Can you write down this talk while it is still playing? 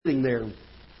sitting there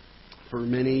for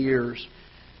many years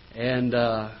and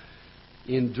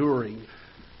enduring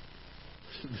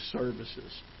the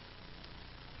services.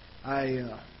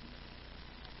 I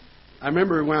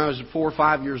remember when I was 4 or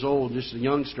 5 years old, just a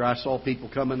youngster, I saw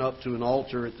people coming up to an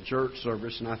altar at the church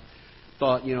service, and I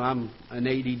thought, I'm an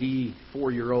ADD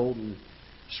 4-year-old and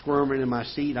squirming in my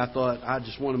seat. I thought, I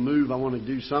just want to move, I want to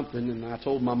do something, and I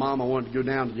told my mom I wanted to go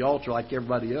down to the altar like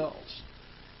everybody else.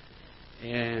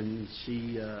 And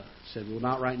she said, well,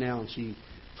 not right now. And she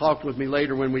talked with me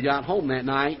later when we got home that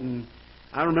night, and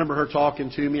I remember her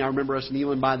talking to me. I remember us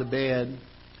kneeling by the bed.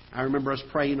 I remember us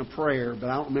praying a prayer, but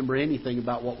I don't remember anything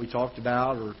about what we talked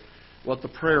about or what the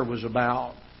prayer was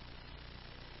about.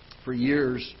 For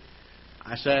years,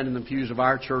 I sat in the pews of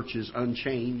our churches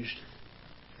unchanged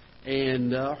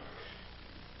and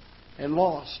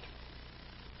lost.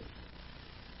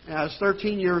 And I was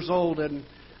 13 years old, and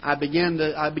I began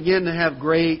to have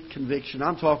great conviction.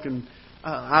 I'm talking,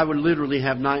 I would literally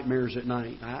have nightmares at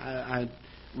night. I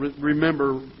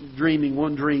remember dreaming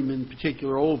one dream in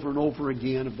particular over and over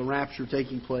again of the rapture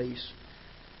taking place.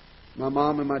 My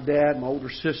mom and my dad, my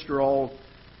older sister, all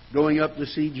going up to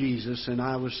see Jesus, and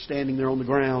I was standing there on the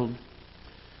ground.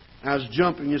 I was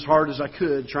jumping as hard as I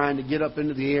could, trying to get up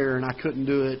into the air, and I couldn't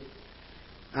do it.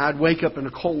 I'd wake up in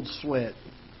a cold sweat.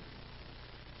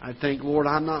 I'd think, Lord,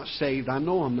 I'm not saved. I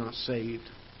know I'm not saved.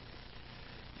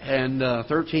 And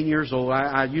 13 years old,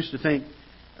 I used to think,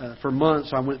 for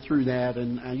months I went through that,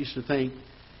 and I used to think,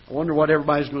 I wonder what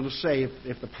everybody's going to say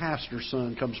if the pastor's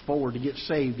son comes forward to get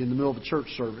saved in the middle of a church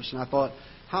service. And I thought,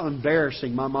 how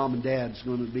embarrassing my mom and dad's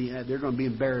going to be. They're going to be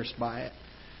embarrassed by it.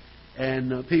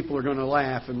 And people are going to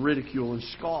laugh and ridicule and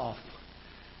scoff.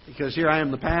 Because here I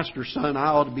am, the pastor's son. I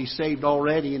ought to be saved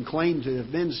already and claim to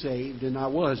have been saved, and I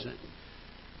wasn't.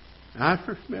 I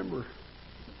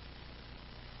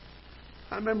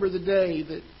remember the day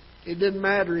that it didn't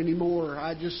matter anymore.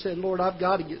 I just said, Lord, I've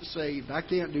got to get saved. I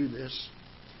can't do this.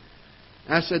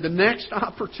 And I said, the next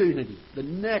opportunity that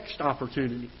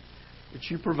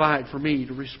you provide for me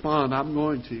to respond, I'm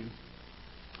going to.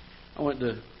 I went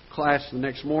to class the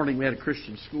next morning. We had a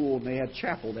Christian school, and they had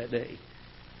chapel that day.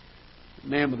 A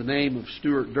man by the name of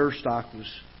Stuart Durstock was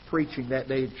preaching that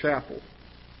day at chapel.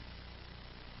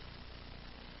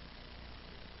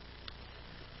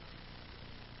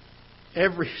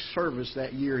 Every service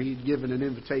that year he'd given an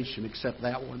invitation except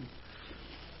that one.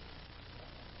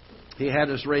 He had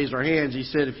us raise our hands. He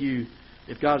said,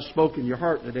 if God's spoken to your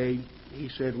heart today, he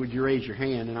said, would you raise your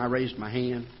hand? And I raised my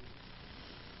hand.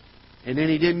 And then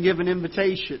he didn't give an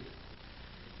invitation.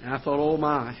 And I thought, oh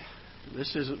my,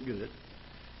 this isn't good.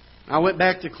 I went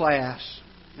back to class,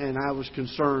 and I was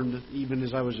concerned even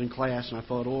as I was in class. And I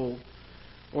thought, oh,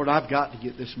 Lord, I've got to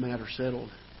get this matter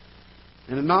settled.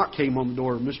 And a knock came on the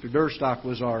door. Mr. Durstock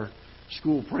was our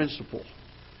school principal.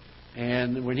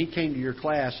 And when he came to your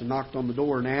class and knocked on the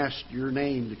door and asked your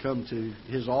name to come to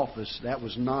his office, that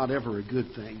was not ever a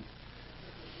good thing.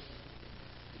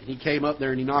 And he came up there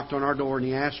and he knocked on our door and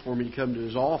he asked for me to come to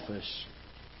his office.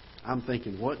 I'm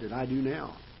thinking, what did I do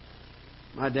now?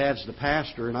 My dad's the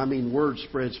pastor, and I mean, word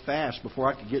spreads fast. Before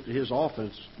I could get to his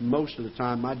office, most of the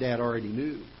time my dad already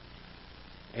knew.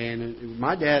 And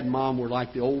my dad and mom were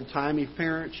like the old-timey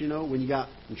parents, when you got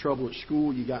in trouble at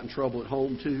school, you got in trouble at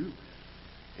home too.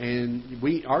 And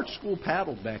our school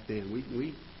paddled back then.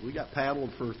 We got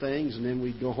paddled for things, and then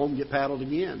we'd go home and get paddled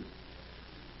again.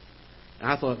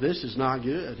 And I thought, this is not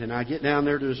good. And I get down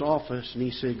there to his office, and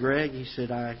he said, Greg, he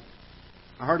said, I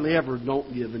hardly ever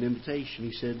don't give an invitation.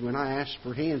 He said, when I ask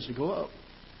for hands to go up,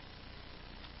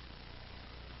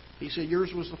 he said,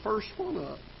 yours was the first one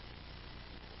up.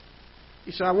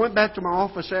 He said, I went back to my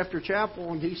office after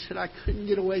chapel, and he said, I couldn't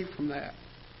get away from that.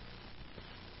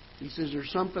 He says,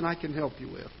 there's something I can help you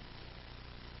with.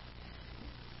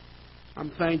 I'm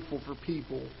thankful for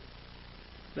people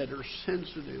that are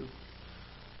sensitive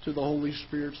to the Holy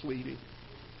Spirit's leading.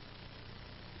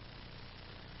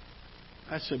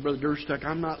 I said, Brother Durstock,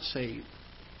 I'm not saved.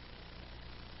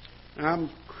 And I'm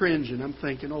cringing. I'm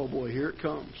thinking, oh boy, here it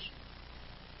comes.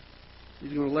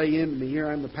 He's going to lay into me. Here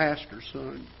I'm the pastor's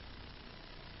son.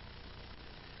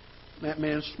 That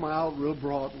man smiled real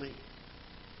broadly.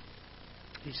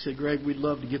 He said, Greg, we'd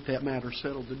love to get that matter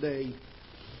settled today.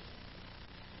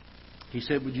 He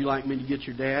said, would you like me to get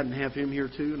your dad and have him here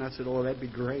too? And I said, oh, that'd be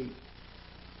great.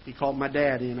 He called my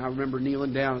dad in. I remember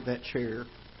kneeling down at that chair.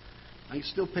 I can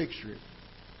still picture it.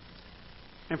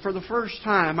 And for the first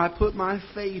time, I put my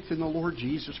faith in the Lord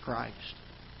Jesus Christ.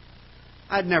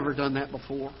 I'd never done that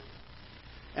before.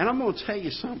 And I'm going to tell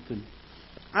you something.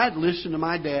 I'd listened to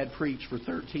my dad preach for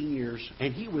 13 years,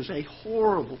 and he was a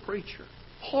horrible preacher.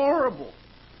 Horrible.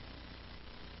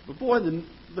 But boy,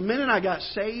 the minute I got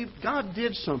saved, God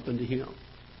did something to him.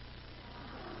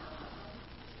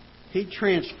 He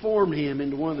transformed him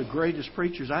into one of the greatest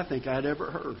preachers I think I'd ever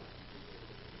heard.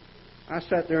 I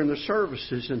sat there in the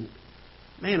services and,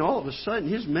 man, all of a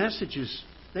sudden his messages,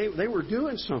 they were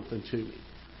doing something to me.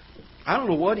 I don't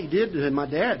know what he did to my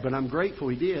dad, but I'm grateful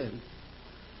he did.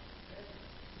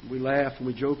 We laugh and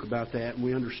we joke about that, and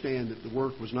we understand that the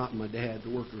work was not in my dad.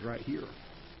 The work was right here.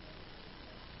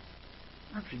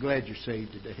 I'm so glad you're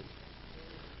saved today.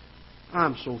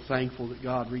 I'm so thankful that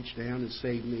God reached down and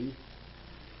saved me.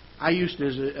 I used to,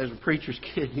 as a preacher's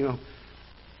kid,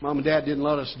 Mom and Dad didn't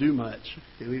let us do much.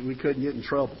 We couldn't get in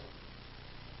trouble.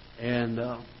 And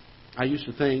I used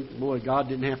to think, boy, God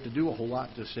didn't have to do a whole lot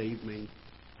to save me.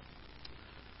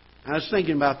 I was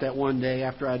thinking about that one day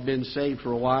after I'd been saved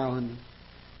for a while, and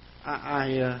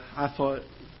I thought,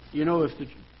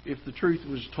 if the truth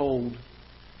was told,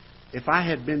 if I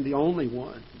had been the only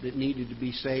one that needed to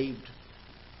be saved,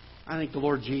 I think the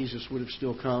Lord Jesus would have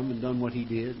still come and done what He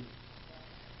did.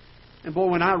 And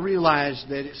boy, when I realized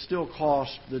that it still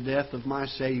cost the death of my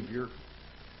Savior,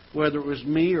 whether it was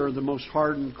me or the most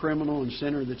hardened criminal and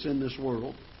sinner that's in this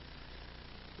world,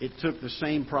 it took the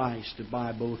same price to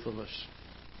buy both of us.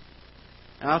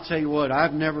 And I'll tell you what,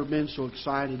 I've never been so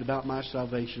excited about my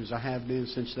salvation as I have been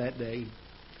since that day.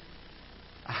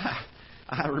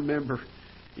 I remember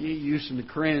using to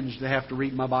cringe to have to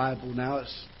read my Bible. Now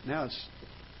it's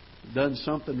done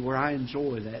something where I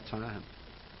enjoy that time.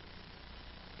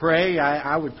 Pray,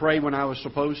 I would pray when I was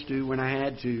supposed to, when I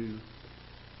had to.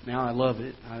 Now I love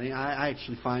it. I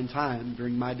actually find time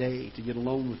during my day to get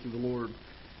alone with the Lord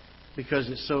because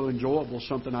it's so enjoyable,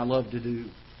 something I love to do.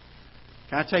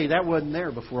 Can I tell you, that wasn't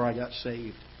there before I got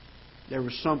saved. There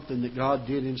was something that God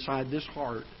did inside this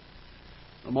heart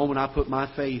the moment I put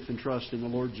my faith and trust in the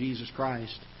Lord Jesus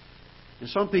Christ. And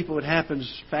some people it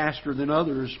happens faster than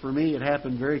others. For me, it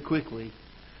happened very quickly.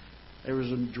 There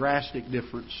was a drastic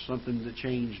difference, something that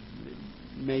changed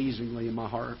amazingly in my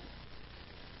heart.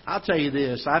 I'll tell you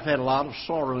this, I've had a lot of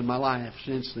sorrow in my life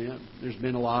since then. There's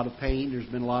been a lot of pain. There's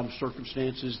been a lot of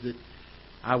circumstances that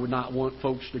I would not want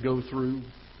folks to go through.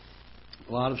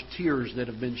 A lot of tears that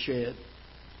have been shed.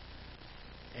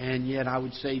 And yet I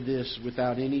would say this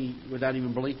without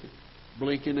even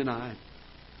blinking an eye.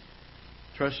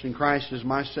 Trusting Christ as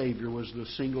my Savior was the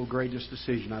single greatest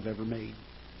decision I've ever made.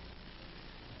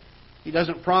 He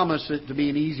doesn't promise it to be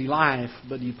an easy life,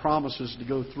 but He promises to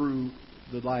go through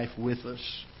the life with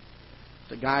us,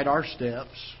 to guide our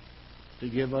steps, to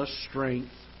give us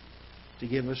strength, to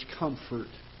give us comfort.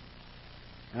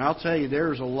 And I'll tell you,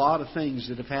 there's a lot of things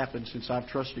that have happened since I've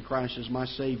trusted Christ as my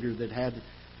Savior that had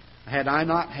I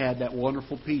not had that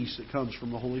wonderful peace that comes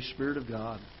from the Holy Spirit of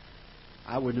God,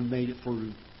 I wouldn't have made it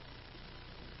through.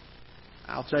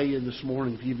 I'll tell you this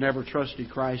morning, if you've never trusted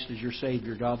Christ as your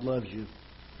Savior, God loves you.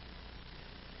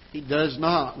 He does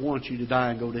not want you to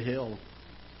die and go to hell.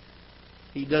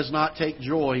 He does not take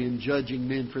joy in judging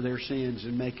men for their sins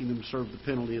and making them serve the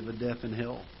penalty of the death in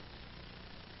hell.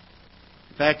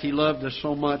 In fact, He loved us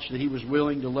so much that He was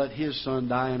willing to let His Son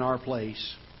die in our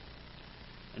place.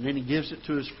 And then He gives it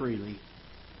to us freely.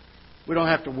 We don't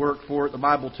have to work for it. The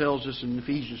Bible tells us in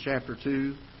Ephesians chapter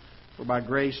 2, "For by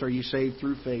grace are ye saved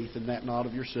through faith, and that not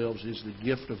of yourselves is the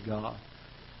gift of God,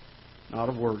 not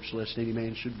of works, lest any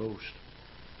man should boast."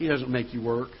 He doesn't make you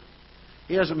work.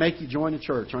 He doesn't make you join a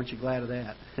church. Aren't you glad of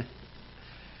that?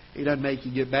 He doesn't make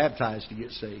you get baptized to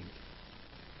get saved.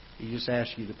 He just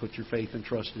asks you to put your faith and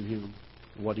trust in Him,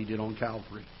 what He did on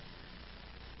Calvary.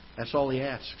 That's all He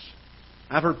asks.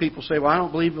 I've heard people say, well, I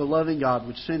don't believe a loving God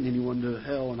would send anyone to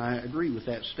hell, and I agree with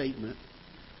that statement.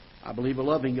 I believe a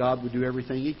loving God would do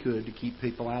everything He could to keep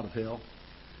people out of hell,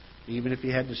 even if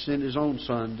He had to send His own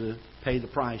Son to pay the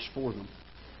price for them.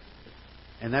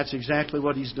 And that's exactly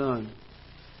what He's done.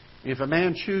 If a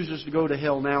man chooses to go to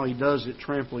hell now, he does it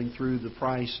trampling through the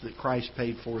price that Christ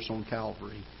paid for us on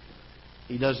Calvary.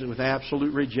 He does it with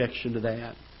absolute rejection to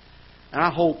that. And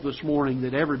I hope this morning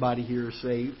that everybody here is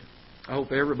saved. I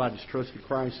hope everybody's trusted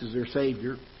Christ as their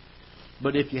Savior.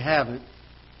 But if you haven't,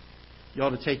 you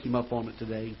ought to take Him up on it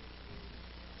today.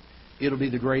 It'll be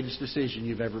the greatest decision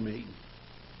you've ever made.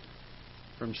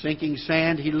 From sinking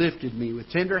sand He lifted me. With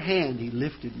tender hand He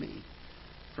lifted me.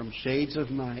 From shades of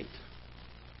night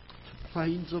to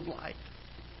plains of light.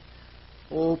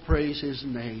 Oh, praise His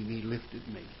name. He lifted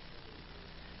me.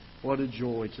 What a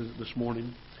joy this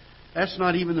morning. That's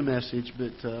not even the message,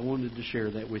 but I wanted to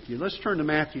share that with you. Let's turn to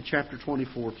Matthew chapter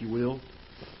 24, if you will.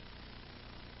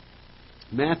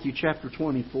 Matthew chapter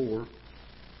 24.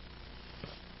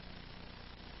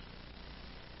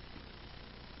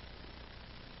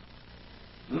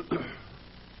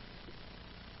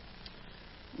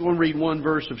 I'm going to read one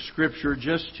verse of Scripture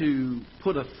just to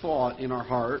put a thought in our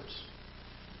hearts.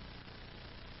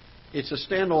 It's a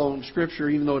standalone Scripture,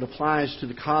 even though it applies to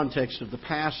the context of the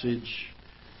passage.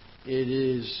 It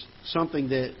is something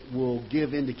that will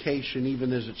give indication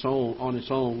even as its own, on its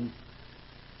own.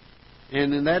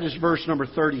 And then that is verse number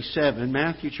 37,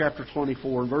 Matthew chapter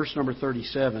 24, verse number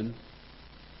 37.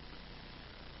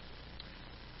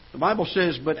 The Bible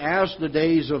says, "But as the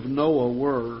days of Noah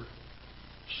were,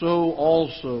 so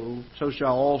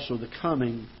shall also the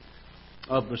coming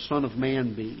of the Son of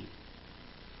Man be.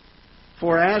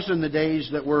 For as in the days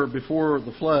that were before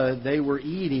the flood, they were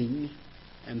eating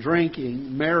and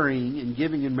drinking, marrying and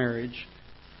giving in marriage,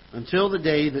 until the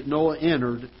day that Noah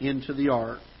entered into the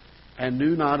ark, and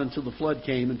knew not until the flood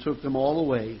came and took them all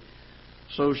away,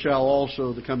 so shall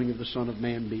also the coming of the Son of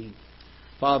Man be."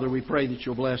 Father, we pray that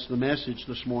You'll bless the message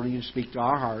this morning and speak to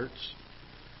our hearts.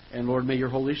 And Lord, may Your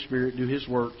Holy Spirit do His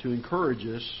work to encourage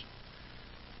us,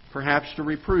 perhaps to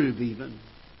reprove even,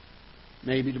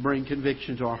 maybe to bring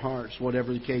conviction to our hearts.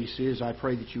 Whatever the case is, I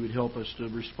pray that You would help us to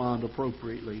respond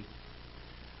appropriately.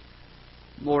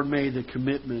 Lord, may the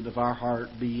commitment of our heart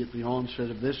be at the onset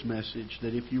of this message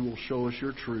that if You will show us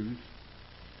Your truth,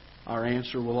 our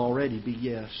answer will already be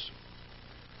yes.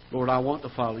 Lord, I want to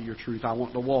follow Your truth. I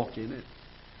want to walk in it.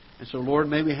 And so, Lord,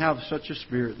 may we have such a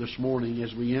spirit this morning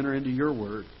as we enter into Your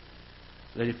Word,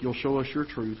 that if You'll show us Your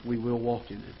truth, we will walk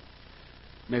in it.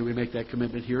 May we make that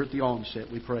commitment here at the onset,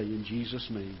 we pray, in Jesus'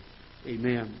 name.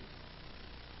 Amen.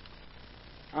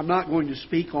 I'm not going to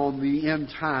speak on the end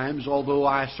times, although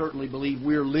I certainly believe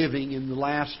we're living in the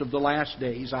last of the last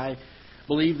days. I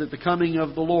believe that the coming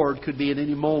of the Lord could be at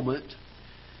any moment.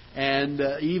 And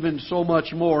even so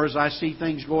much more as I see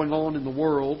things going on in the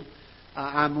world,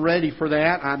 I'm ready for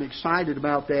that. I'm excited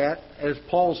about that. As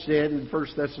Paul said in 1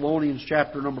 Thessalonians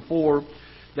chapter number 4,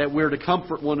 that we're to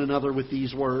comfort one another with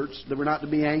these words, that we're not to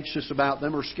be anxious about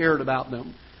them or scared about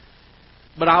them.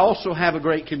 But I also have a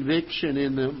great conviction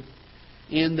in them,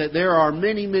 in that there are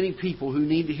many, many people who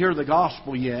need to hear the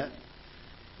gospel yet.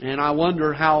 And I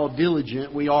wonder how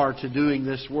diligent we are to doing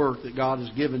this work that God has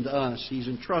given to us. He's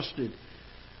entrusted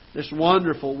this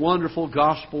wonderful, wonderful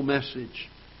gospel message.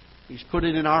 He's put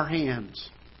it in our hands.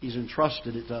 He's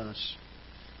entrusted it to us.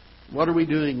 What are we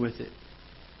doing with it?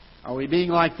 Are we being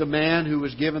like the man who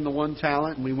was given the 1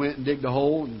 talent and we went and digged a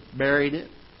hole and buried it?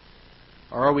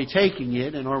 Or are we taking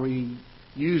it and are we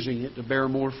using it to bear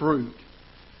more fruit?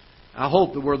 I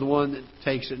hope that we're the one that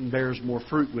takes it and bears more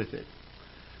fruit with it.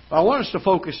 But I want us to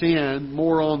focus in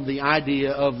more on the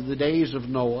idea of the days of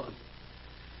Noah.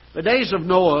 The days of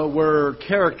Noah were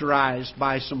characterized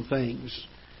by some things.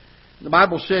 The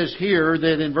Bible says here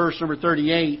that in verse number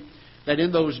 38, that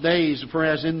in those days, for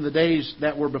as in the days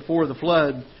that were before the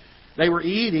flood, they were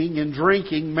eating and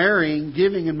drinking, marrying,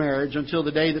 giving in marriage, until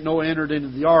the day that Noah entered into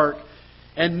the ark,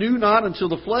 and knew not until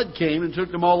the flood came and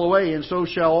took them all away, and so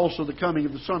shall also the coming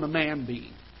of the Son of Man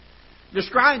be.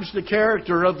 Describes the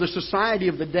character of the society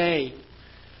of the day.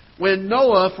 When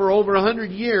Noah, for over 100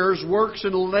 years, works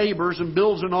and labors and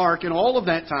builds an ark, and all of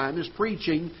that time is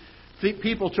preaching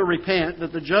people to repent,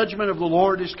 that the judgment of the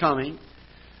Lord is coming,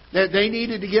 that they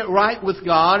needed to get right with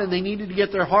God, and they needed to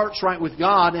get their hearts right with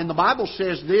God. And the Bible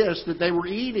says this, that they were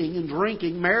eating and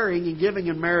drinking, marrying and giving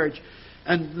in marriage.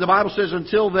 And the Bible says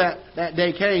until that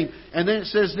day came. And then it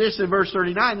says this in verse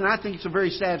 39, and I think it's a very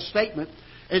sad statement.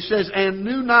 It says, "And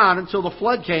knew not until the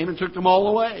flood came and took them all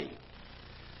away."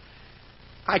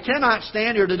 I cannot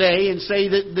stand here today and say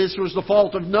that this was the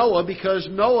fault of Noah, because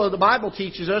Noah, the Bible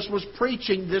teaches us, was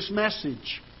preaching this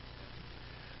message.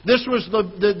 This was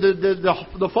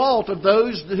the fault of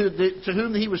those to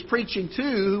whom he was preaching to,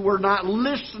 who were not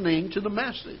listening to the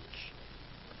message.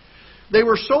 They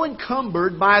were so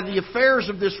encumbered by the affairs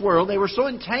of this world, they were so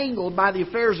entangled by the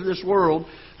affairs of this world,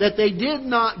 that they did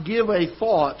not give a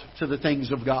thought to the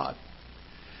things of God.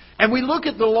 And we look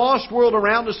at the lost world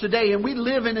around us today, and we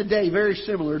live in a day very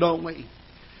similar, don't we?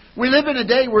 We live in a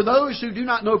day where those who do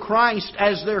not know Christ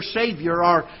as their Savior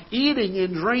are eating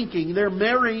and drinking, they're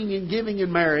marrying and giving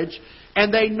in marriage,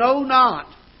 and they know not,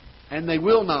 and they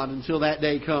will not until that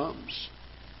day comes,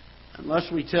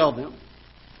 unless we tell them.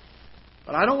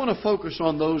 But I don't want to focus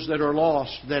on those that are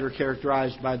lost, that are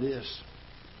characterized by this.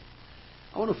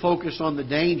 I want to focus on the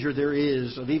danger there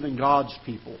is of even God's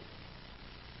people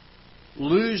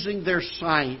losing their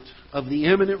sight of the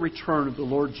imminent return of the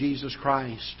Lord Jesus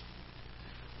Christ.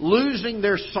 Losing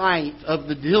their sight of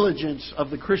the diligence of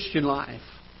the Christian life,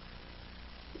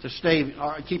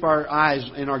 to keep our eyes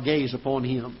and our gaze upon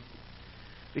Him.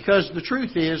 Because the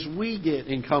truth is, we get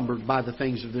encumbered by the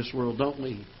things of this world, don't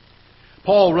we?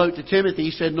 Paul wrote to Timothy,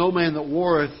 he said, "No man that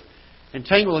warreth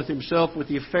entangleth himself with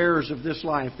the affairs of this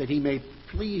life, that he may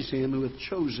please him who hath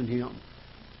chosen him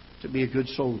to be a good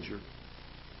soldier.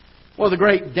 One of the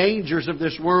great dangers of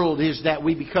this world is that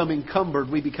we become encumbered,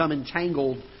 we become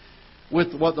entangled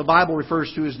with what the Bible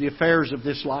refers to as the affairs of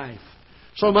this life.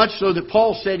 So much so that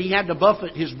Paul said he had to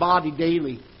buffet his body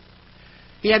daily.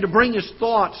 He had to bring his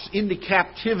thoughts into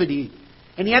captivity.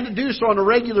 And he had to do so on a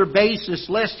regular basis,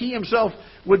 lest he himself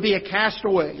would be a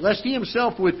castaway, lest he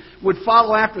himself would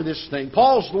follow after this thing.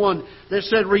 Paul's the one that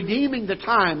said, redeeming the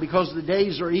time because the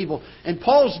days are evil. And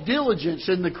Paul's diligence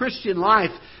in the Christian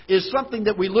life is something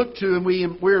that we look to and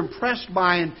we're impressed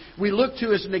by, and we look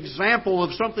to as an example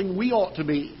of something we ought to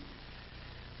be.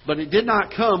 But it did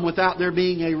not come without there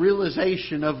being a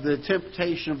realization of the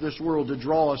temptation of this world to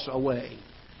draw us away.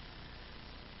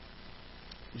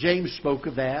 James spoke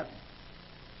of that.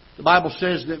 The Bible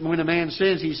says that when a man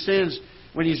sins, he sins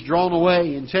when he's drawn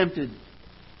away and tempted.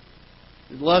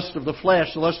 The lust of the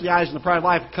flesh, the lust of the eyes, and the pride of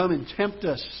life come and tempt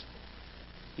us.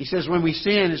 He says when we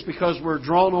sin, it's because we're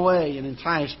drawn away and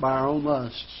enticed by our own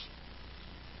lusts.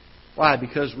 Why?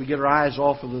 Because we get our eyes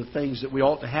off of the things that we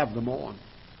ought to have them on.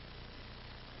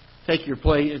 Take your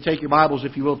Bibles,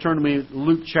 if you will. Turn to me,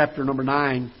 Luke chapter number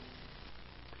 9.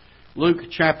 Luke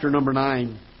chapter number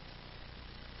 9.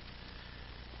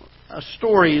 A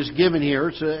story is given here.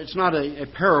 It's not a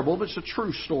parable, but it's a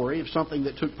true story of something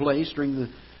that took place during the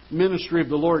ministry of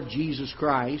the Lord Jesus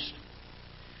Christ.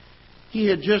 He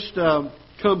had just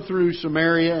come through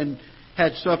Samaria and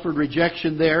had suffered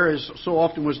rejection there, as so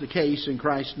often was the case in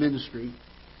Christ's ministry.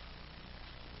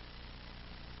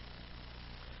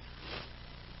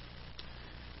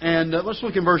 And let's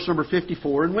look in verse number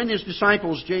 54. And when his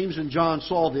disciples, James and John,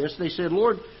 saw this, they said,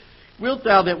 Lord, wilt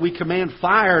thou that we command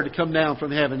fire to come down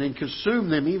from heaven and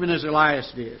consume them, even as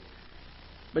Elias did?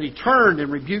 But he turned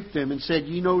and rebuked them and said,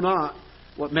 Ye know not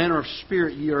what manner of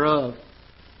spirit ye are of.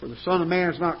 For the Son of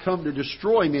Man has not come to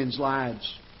destroy men's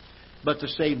lives, but to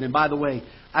save them. By the way,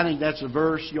 I think that's a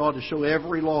verse you ought to show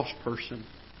every lost person.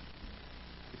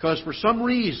 Because for some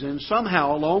reason,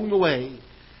 somehow along the way,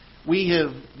 we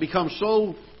have become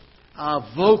so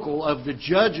vocal of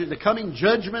the coming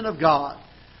judgment of God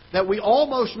that we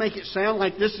almost make it sound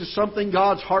like this is something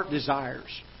God's heart desires.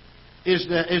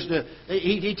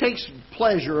 He takes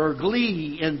pleasure or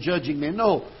glee in judging men.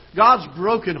 No, God's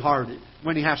brokenhearted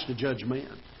when He has to judge men.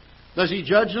 Does He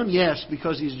judge them? Yes,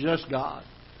 because He's just God.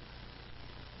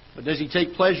 But does He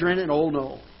take pleasure in it? Oh,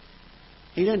 no.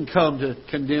 He didn't come to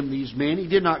condemn these men. He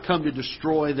did not come to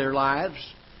destroy their lives.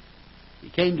 He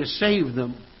came to save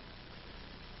them.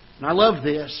 And I love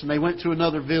this. And they went to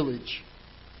another village.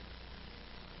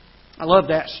 I love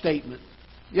that statement.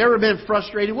 You ever been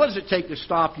frustrated? What does it take to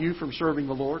stop you from serving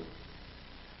the Lord?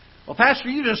 Well, Pastor,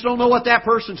 you just don't know what that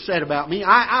person said about me.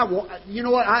 You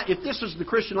know what? If this is the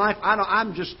Christian life, I'm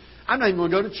not even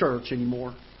going to go to church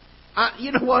anymore.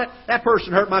 You know what? That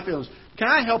person hurt my feelings. Can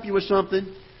I help you with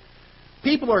something?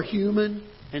 People are human,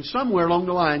 and somewhere along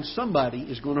the line, somebody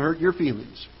is going to hurt your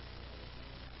feelings.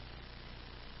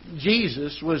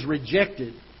 Jesus was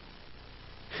rejected.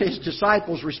 His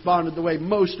disciples responded the way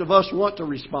most of us want to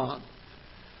respond.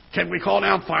 Can we call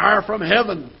down fire from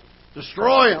heaven?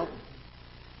 Destroy them.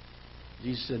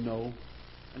 Jesus said, no.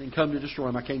 I didn't come to destroy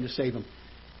them. I came to save them.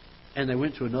 And they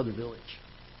went to another village.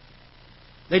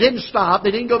 They didn't stop.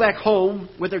 They didn't go back home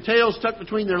with their tails tucked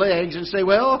between their legs and say,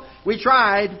 well, we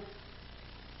tried.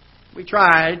 We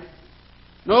tried.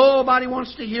 Nobody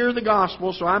wants to hear the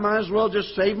gospel, so I might as well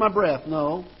just save my breath.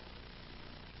 No.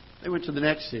 They went to the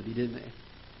next city, didn't they?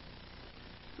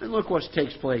 And look what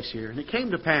takes place here. And it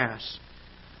came to pass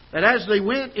that as they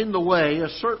went in the way, a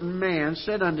certain man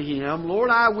said unto him, Lord,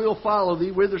 I will follow thee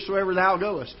whithersoever thou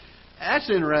goest. That's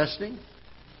interesting.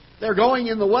 They're going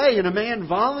in the way, and a man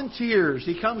volunteers.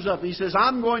 He comes up and he says,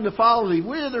 I'm going to follow thee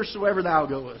whithersoever thou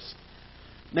goest.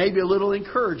 Maybe a little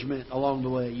encouragement along the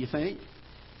way, you think?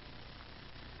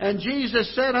 And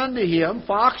Jesus said unto him,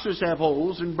 Foxes have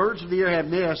holes, and birds of the air have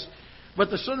nests,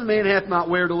 but the Son of Man hath not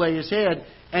where to lay his head.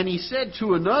 And he said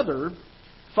to another,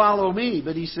 Follow me.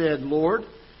 But he said, Lord,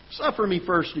 suffer me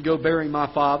first to go bury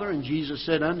my father. And Jesus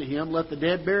said unto him, Let the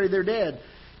dead bury their dead,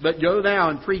 but go thou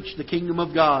and preach the kingdom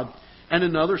of God. And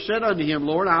another said unto him,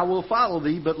 Lord, I will follow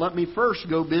thee, but let me first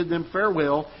go bid them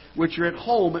farewell, which are at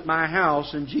home at my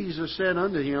house. And Jesus said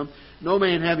unto him, No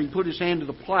man having put his hand to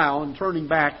the plow and turning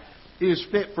back is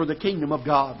fit for the kingdom of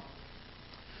God.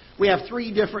 We have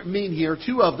three different men here.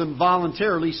 Two of them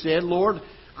voluntarily said, Lord,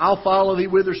 I'll follow thee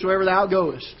whithersoever thou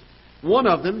goest. One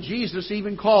of them, Jesus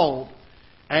even called.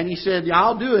 And he said,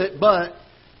 I'll do it, but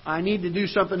I need to do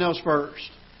something else first.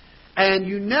 And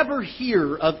you never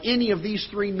hear of any of these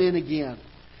three men again.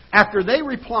 after they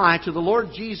reply to the Lord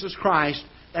Jesus Christ,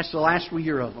 that's the last we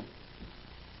hear of them.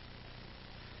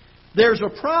 There's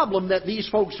a problem that these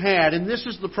folks had, and this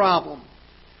is the problem.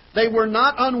 They were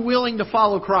not unwilling to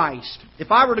follow Christ.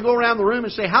 If I were to go around the room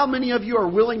and say, how many of you are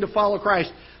willing to follow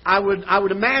Christ? I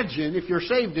would imagine, if you're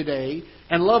saved today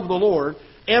and love the Lord,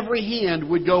 every hand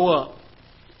would go up.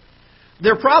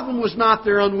 Their problem was not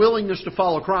their unwillingness to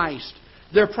follow Christ.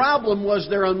 Their problem was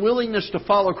their unwillingness to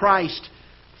follow Christ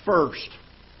first.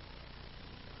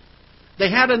 They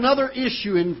had another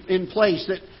issue in place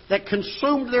that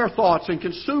consumed their thoughts and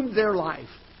consumed their life.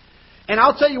 And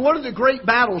I'll tell you, one of the great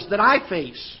battles that I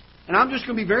face, and I'm just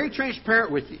going to be very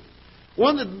transparent with you,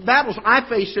 one of the battles I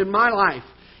face in my life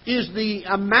is the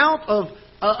amount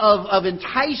of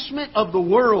enticement of the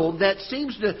world that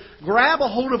seems to grab a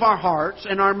hold of our hearts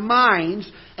and our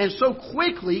minds and so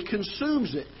quickly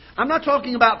consumes it. I'm not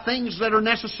talking about things that are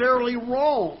necessarily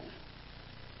wrong,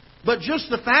 but just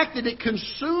the fact that it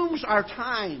consumes our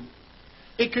time.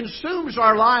 It consumes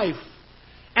our life.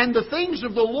 And the things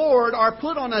of the Lord are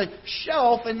put on a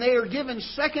shelf and they are given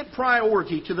second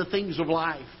priority to the things of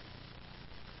life.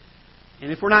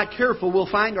 And if we're not careful, we'll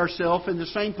find ourselves in the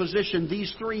same position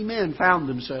these three men found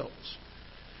themselves.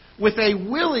 With a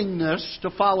willingness to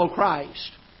follow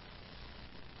Christ,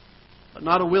 but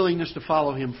not a willingness to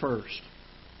follow Him first.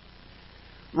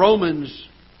 Romans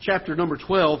chapter number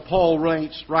 12, Paul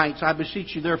writes, I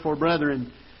beseech you therefore,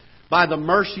 brethren, by the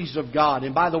mercies of God.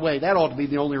 And by the way, that ought to be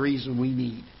the only reason we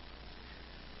need.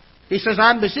 He says,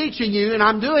 I'm beseeching you, and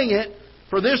I'm doing it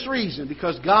for this reason,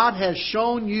 because God has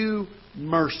shown you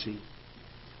mercy.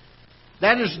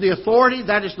 That is the authority,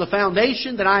 that is the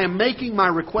foundation that I am making my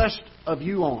request of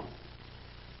you on,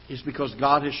 is because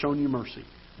God has shown you mercy.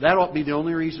 That ought to be the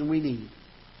only reason we need.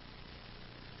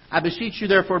 I beseech you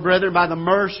therefore, brethren, by the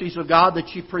mercies of God, that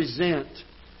you present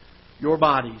your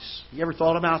bodies. You ever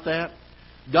thought about that?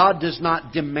 God does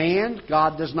not demand,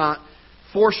 God does not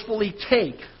forcefully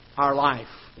take our life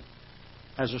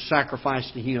as a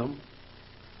sacrifice to Him.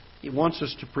 He wants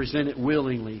us to present it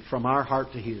willingly from our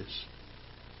heart to His.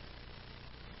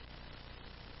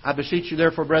 I beseech you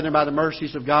therefore, brethren, by the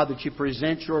mercies of God, that you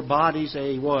present your bodies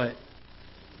a what?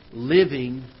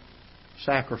 Living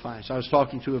sacrifice. I was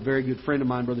talking to a very good friend of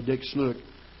mine, Brother Dick Snook.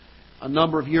 A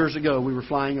number of years ago, we were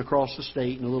flying across the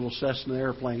state in a little Cessna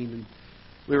airplane, and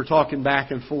we were talking back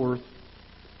and forth.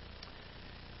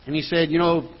 And he said,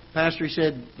 Pastor, he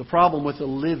said, the problem with a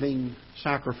living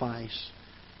sacrifice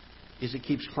is it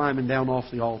keeps climbing down off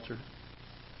the altar.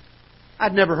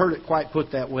 I'd never heard it quite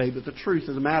put that way, but the truth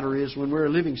of the matter is when we're a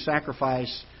living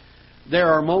sacrifice,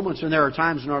 there are moments and there are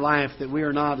times in our life that we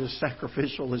are not as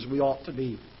sacrificial as we ought to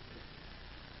be.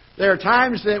 There are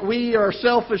times that we are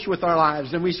selfish with our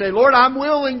lives and we say, Lord, I'm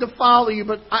willing to follow you,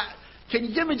 but can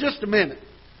you give me just a minute?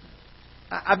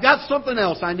 I've got something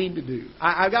else I need to do.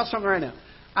 I've got something right now.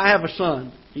 I have a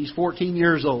son. He's 14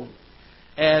 years old.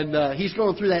 And he's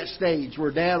going through that stage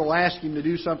where Dad will ask him to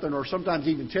do something or sometimes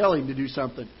even tell him to do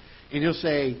something. And he'll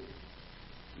say,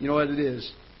 you know what it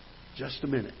is? Just a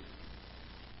minute.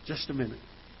 Just a minute.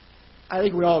 I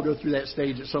think we all go through that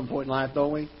stage at some point in life,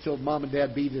 don't we? Until Mom and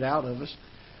Dad beat it out of us.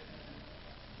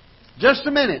 Just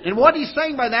a minute. And what he's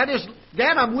saying by that is,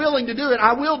 Dad, I'm willing to do it.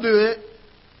 I will do it.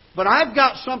 But I've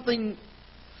got something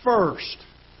first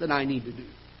that I need to do.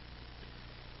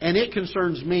 And it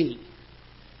concerns me.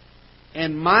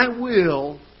 And my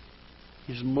will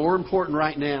is more important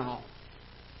right now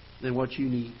than what you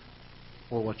need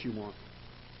or what you want.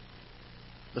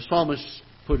 The psalmist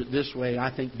put it this way,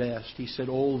 I think best. He said,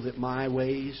 oh, that my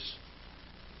ways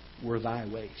were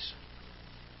thy ways.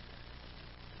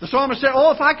 The psalmist said,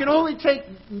 oh, if I could only take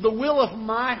the will of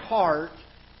my heart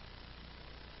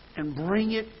and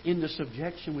bring it into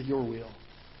subjection with your will,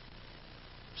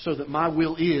 so that my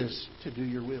will is to do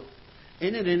your will.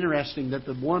 Isn't it interesting that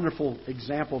the wonderful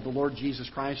example of the Lord Jesus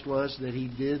Christ was that He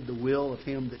did the will of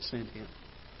Him that sent Him?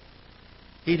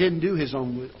 He didn't do His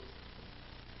own will.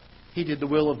 He did the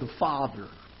will of the Father.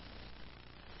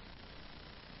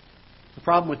 The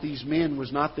problem with these men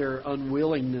was not their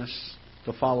unwillingness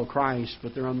to follow Christ,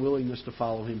 but their unwillingness to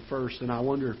follow Him first. And I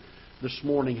wonder this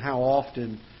morning how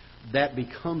often that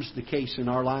becomes the case in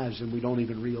our lives and we don't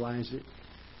even realize it.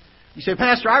 You say,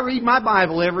 Pastor, I read my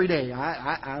Bible every day.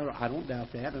 I don't doubt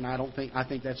that, and I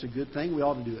think that's a good thing. We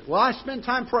ought to do it. Well, I spend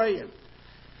time praying.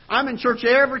 I'm in church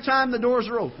every time the doors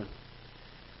are open.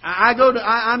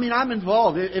 I'm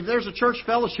involved. If there's a church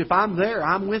fellowship, I'm there.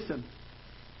 I'm with them.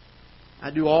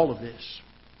 I do all of this.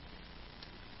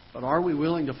 But are we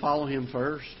willing to follow Him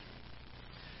first?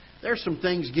 There's some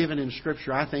things given in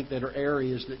Scripture, I think, that are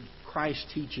areas that Christ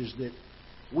teaches that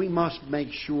we must make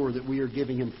sure that we are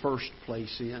giving Him first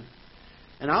place in.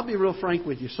 And I'll be real frank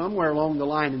with you. Somewhere along the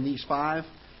line in these 5,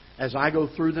 as I go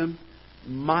through them,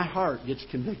 my heart gets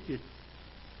convicted.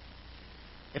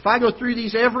 If I go through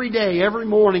these every day, every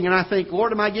morning, and I think,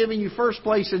 Lord, am I giving You first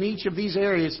place in each of these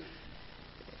areas?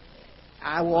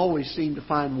 I will always seem to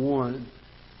find one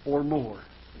or more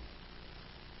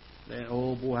that,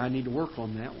 oh boy, I need to work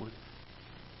on that one.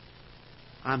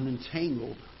 I'm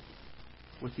entangled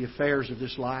with the affairs of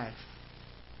this life.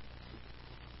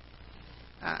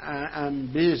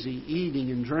 I'm busy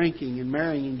eating and drinking and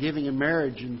marrying and giving in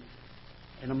marriage, and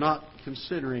I'm not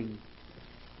considering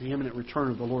the imminent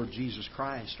return of the Lord Jesus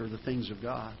Christ or the things of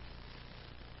God.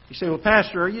 You say, well,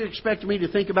 Pastor, are you expecting me to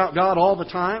think about God all the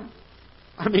time?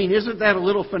 I mean, isn't that a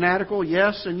little fanatical?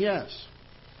 Yes and yes.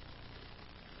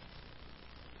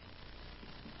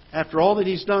 After all that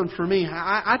He's done for me,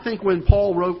 I think when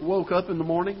Paul woke up in the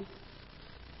morning,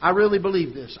 I really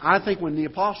believe this. I think when the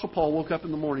Apostle Paul woke up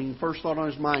in the morning, the first thought on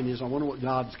his mind is, I wonder what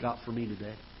God's got for me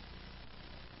today.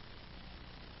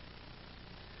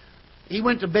 He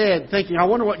went to bed thinking, I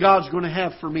wonder what God's going to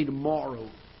have for me tomorrow.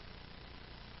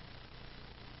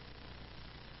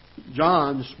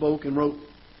 John spoke and wrote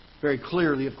very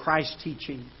clearly of Christ's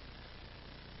teaching,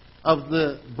 of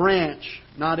the branch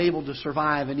not able to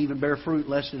survive and even bear fruit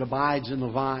lest it abides in the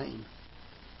vine.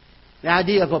 The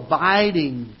idea of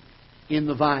abiding in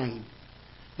the vine.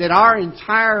 That our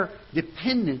entire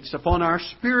dependence upon our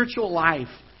spiritual life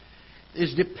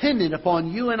is dependent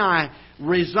upon you and I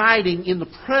residing in the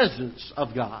presence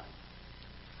of God.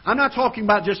 I'm not talking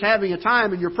about just having a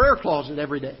time in your prayer closet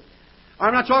every day.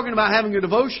 I'm not talking about having a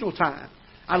devotional time.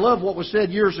 I love what was said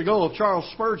years ago of Charles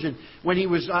Spurgeon when he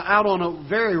was out on a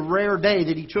very rare day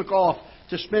that he took off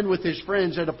to spend with his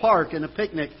friends at a park and a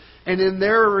picnic. And in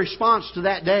their response to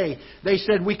that day, they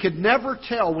said we could never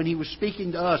tell when he was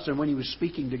speaking to us and when he was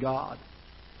speaking to God.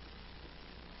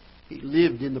 He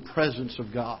lived in the presence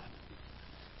of God.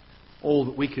 Oh,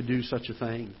 that we could do such a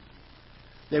thing.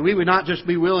 That we would not just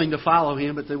be willing to follow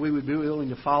Him, but that we would be willing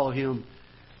to follow Him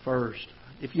first.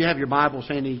 If you have your Bibles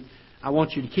handy, I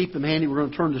want you to keep them handy. We're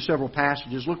going to turn to several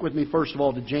passages. Look with me first of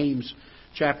all to James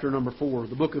chapter number 4.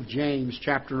 The book of James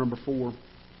chapter number 4.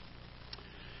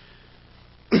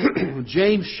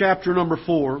 James chapter number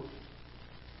 4.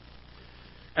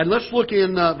 And let's look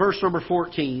in verse number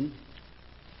 14.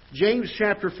 James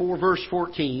chapter 4 verse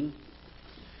 14.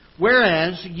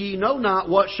 Whereas ye know not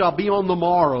what shall be on the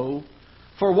morrow,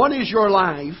 for what is your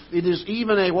life? It is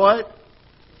even a what?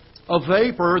 A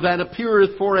vapor that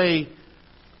appeareth for a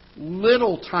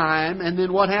little time, and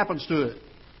then what happens to it?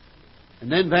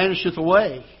 And then vanisheth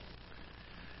away.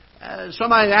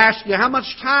 Somebody asks you, how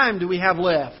much time do we have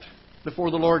left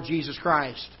before the Lord Jesus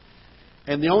Christ?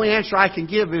 And the only answer I can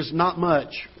give is not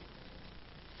much.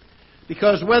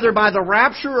 Because whether by the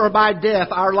rapture or by death,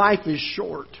 our life is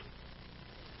short.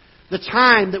 The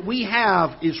time that we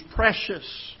have is precious.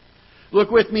 Look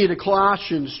with me to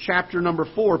Colossians chapter number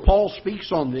 4. Paul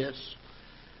speaks on this.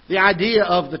 The idea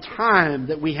of the time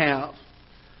that we have.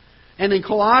 And in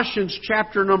Colossians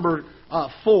chapter number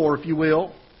 4, if you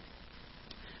will,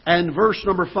 and verse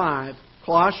number 5.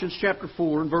 Colossians chapter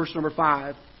 4 and verse number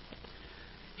 5.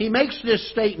 He makes this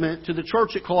statement to the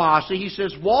church at Colossae. He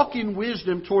says, walk in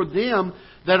wisdom toward them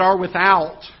that are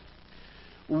without,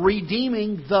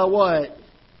 redeeming the what?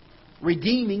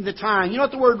 Redeeming the time. You know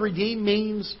what the word redeem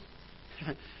means?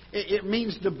 It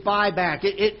means to buy back.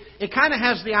 It kind of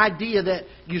has the idea that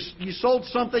you sold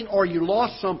something or you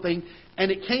lost something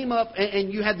and it came up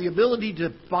and you had the ability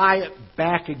to buy it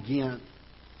back again.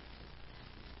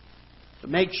 To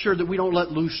make sure that we don't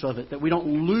let loose of it, that we don't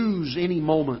lose any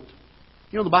moment.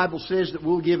 You know, the Bible says that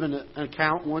we'll give an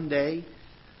account one day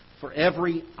for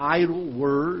every idle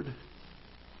word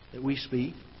that we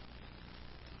speak.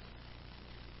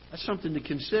 That's something to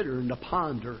consider and to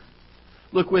ponder.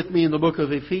 Look with me in the book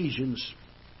of Ephesians.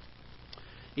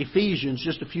 Ephesians,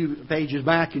 just a few pages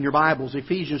back in your Bibles.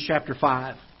 Ephesians chapter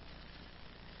 5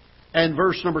 and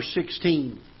verse number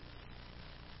 16.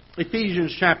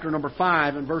 Ephesians chapter number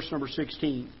 5 and verse number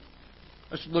 16.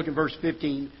 Let's look at verse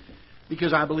 15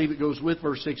 because I believe it goes with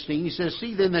verse 16. He says,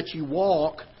 see then that you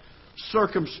walk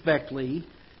circumspectly,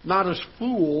 not as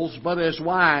fools, but as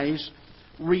wise,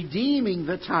 redeeming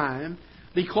the time,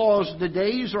 because the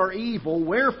days are evil.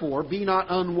 Wherefore, be not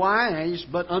unwise,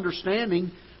 but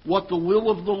understanding what the will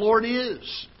of the Lord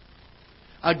is.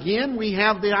 Again, we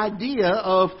have the idea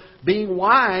of being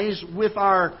wise with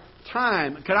our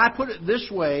time. Could I put it this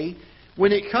way?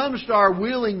 When it comes to our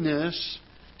willingness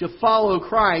to follow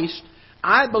Christ,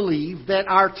 I believe that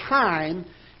our time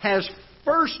has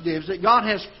first dibs, that God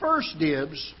has first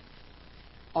dibs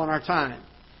on our time.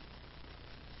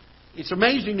 It's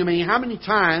amazing to me how many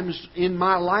times in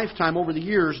my lifetime over the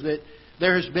years that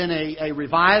there has been a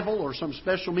revival or some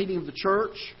special meeting of the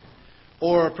church,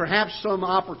 or perhaps some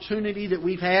opportunity that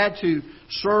we've had to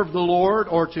serve the Lord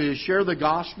or to share the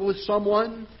gospel with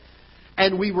someone,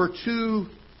 and we were too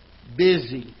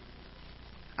busy.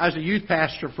 I was a youth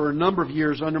pastor for a number of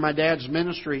years under my dad's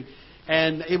ministry,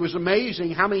 and it was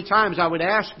amazing how many times I would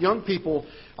ask young people,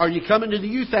 "Are you coming to the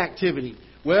youth activity?"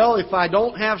 "Well, if I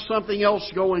don't have something else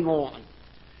going on."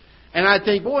 And I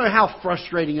think, boy, how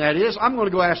frustrating that is. I'm going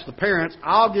to go ask the parents.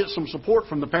 I'll get some support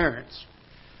from the parents.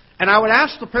 And I would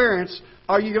ask the parents,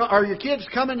 are your kids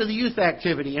coming to the youth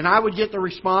activity? And I would get the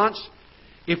response,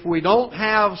 "If we don't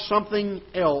have something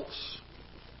else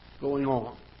going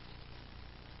on."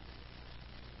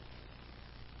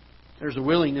 There's a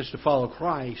willingness to follow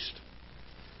Christ,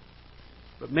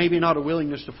 but maybe not a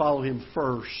willingness to follow Him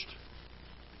first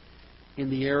in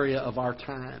the area of our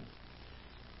time.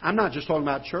 I'm not just talking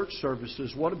about church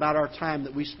services. What about our time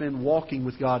that we spend walking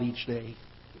with God each day?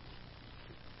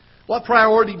 What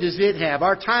priority does it have?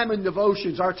 Our time in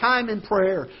devotions, our time in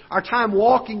prayer, our time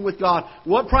walking with God.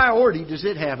 What priority does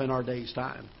it have in our day's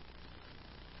time?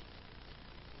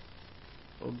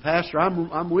 Well, Pastor,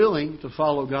 I'm willing to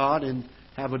follow God and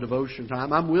have a devotion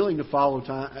time. I'm willing to follow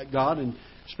God and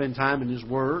spend time in His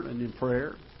Word and in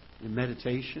prayer and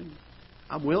meditation.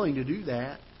 I'm willing to do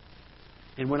that.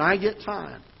 And when I get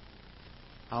time,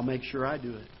 I'll make sure I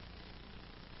do it.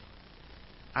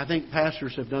 I think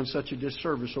pastors have done such a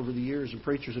disservice over the years, and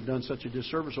preachers have done such a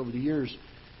disservice over the years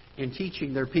in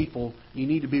teaching their people, you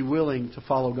need to be willing to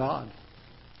follow God.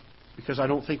 Because I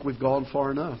don't think we've gone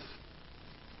far enough.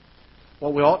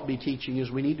 What we ought to be teaching is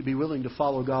we need to be willing to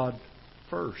follow God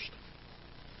first.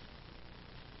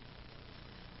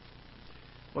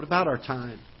 What about our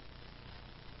time?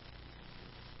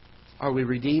 Are we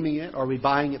redeeming it? Are we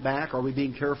buying it back? Are we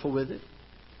being careful with it?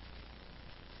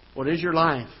 What is your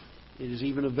life? It is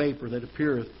even a vapor that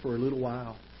appeareth for a little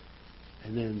while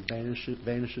and then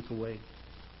vanisheth away.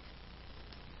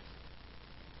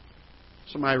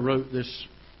 Somebody wrote this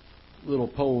little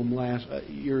poem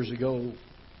years ago.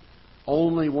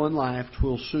 Only one life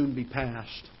will soon be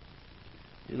past,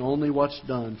 and only what's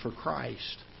done for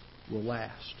Christ will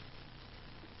last.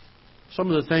 Some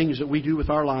of the things that we do with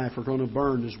our life are going to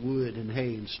burn as wood and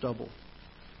hay and stubble.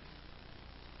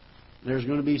 There's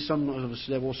going to be some of us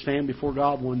that will stand before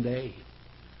God one day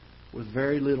with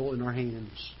very little in our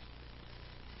hands.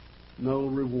 No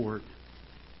reward.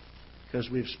 Because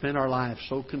we've spent our life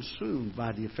so consumed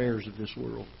by the affairs of this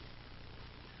world.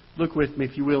 Look with me,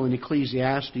 if you will, in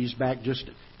Ecclesiastes, back just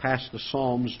past the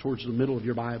Psalms, towards the middle of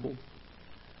your Bible.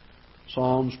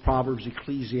 Psalms, Proverbs,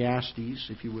 Ecclesiastes,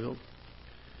 if you will.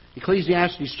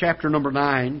 Ecclesiastes chapter number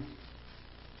 9.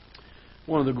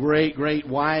 One of the great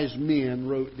wise men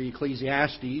wrote the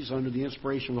Ecclesiastes under the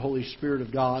inspiration of the Holy Spirit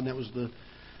of God. And that was the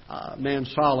man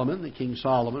Solomon, the King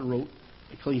Solomon, wrote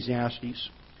Ecclesiastes.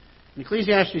 In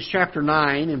Ecclesiastes chapter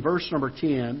 9, in verse number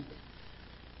 10,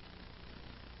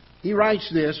 he writes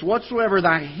this, "Whatsoever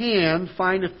thy hand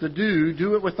findeth to do,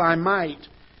 do it with thy might.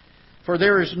 For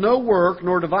there is no work,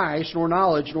 nor device, nor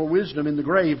knowledge, nor wisdom in the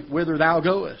grave whither thou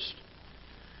goest."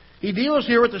 He deals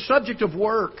here with the subject of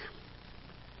work.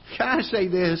 Can I say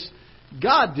this?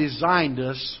 God designed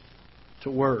us to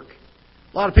work.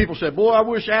 A lot of people say, "Boy, I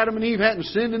wish Adam and Eve hadn't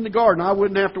sinned in the garden. I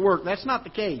wouldn't have to work." That's not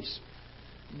the case.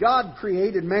 God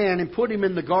created man and put him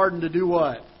in the garden to do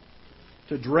what?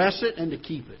 To dress it and to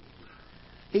keep it.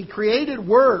 He created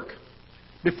work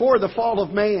before the fall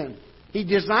of man. He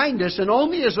designed us, and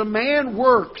only as a man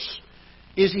works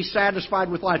is he satisfied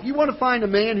with life. You want to find a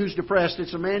man who's depressed,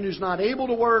 it's a man who's not able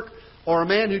to work or a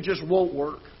man who just won't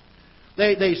work.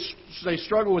 They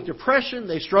struggle with depression.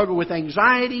 They struggle with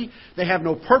anxiety. They have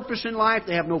no purpose in life.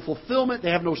 They have no fulfillment.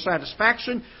 They have no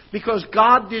satisfaction because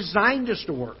God designed us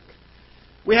to work.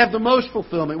 We have the most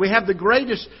fulfillment. We have the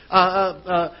greatest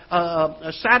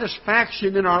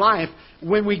satisfaction in our life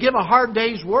when we give a hard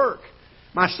day's work.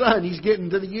 My son, he's getting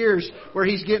to the years where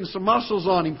he's getting some muscles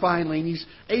on him finally, and he's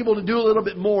able to do a little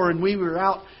bit more. And we were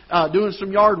out doing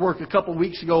some yard work a couple of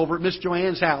weeks ago over at Miss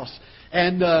Joanne's house.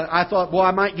 And I thought, boy,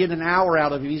 I might get an hour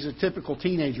out of him. He's a typical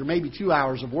teenager, maybe 2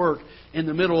 hours of work in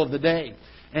the middle of the day.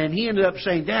 And he ended up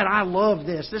saying, "Dad, I love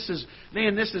this. This is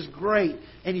great."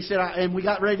 And he said, and we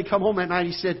got ready to come home that night.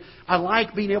 He said, "I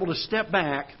like being able to step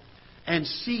back and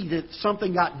see that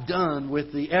something got done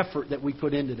with the effort that we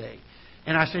put in today."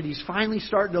 And I said, he's finally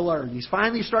starting to learn. He's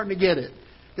finally starting to get it.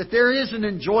 That there is an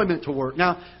enjoyment to work.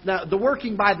 Now, the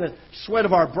working by the sweat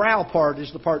of our brow part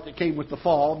is the part that came with the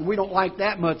fall. And we don't like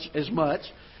that as much.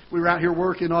 We were out here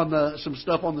working on some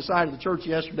stuff on the side of the church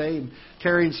yesterday and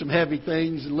carrying some heavy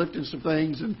things and lifting some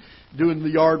things and doing the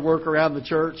yard work around the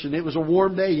church. And it was a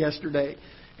warm day yesterday.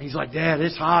 And he's like, Dad,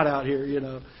 it's hot out here, you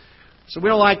know. So we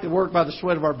don't like to work by the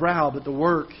sweat of our brow, but the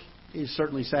work is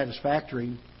certainly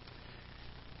satisfactory.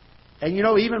 And you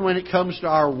know, even when it comes to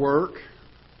our work,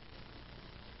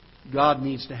 God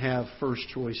needs to have first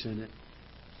choice in it.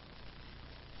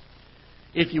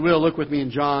 If you will, look with me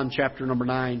in John chapter number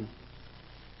 9.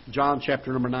 John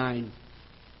chapter number 9.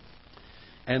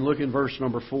 And look in verse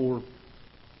number 4.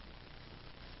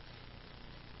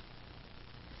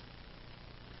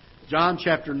 John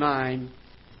chapter 9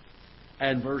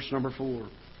 and verse number 4.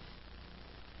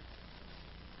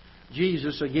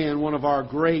 Jesus, again, one of our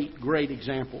great, great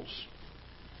examples.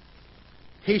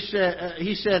 He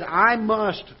said, I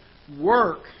must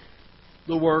work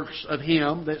the works of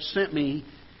Him that sent me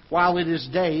while it is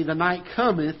day. The night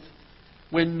cometh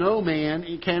when no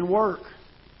man can work.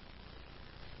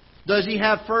 Does He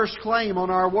have first claim on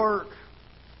our work?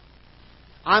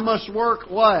 I must work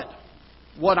what?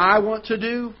 What I want to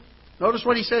do? Notice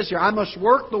what He says here. I must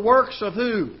work the works of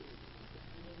who?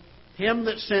 Him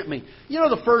that sent me. You know,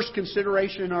 the first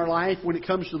consideration in our life when it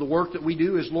comes to the work that we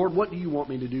do is, Lord, what do You want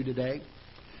me to do today?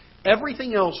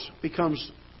 Everything else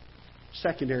becomes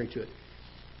secondary to it.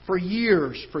 For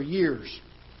years,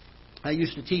 I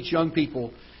used to teach young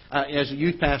people as a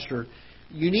youth pastor.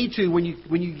 You need to, when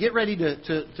you get ready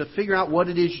to figure out what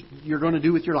it is you're going to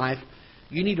do with your life,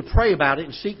 you need to pray about it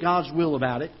and seek God's will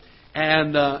about it,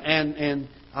 and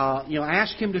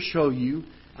ask Him to show you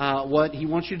what He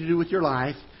wants you to do with your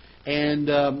life, and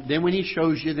then when He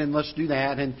shows you, then let's do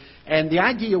that. And the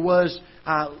idea was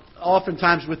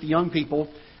oftentimes with the young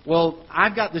people, well,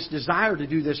 I've got this desire to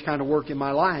do this kind of work in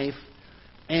my life.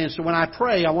 And so when I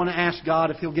pray, I want to ask God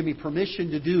if He'll give me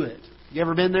permission to do it. You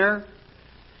ever been there?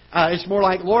 It's more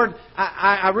like, Lord,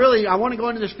 I want to go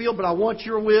into this field, but I want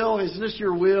Your will. Is this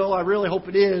Your will? I really hope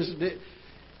it is.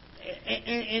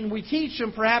 And we teach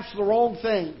them perhaps the wrong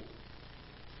thing.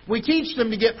 We teach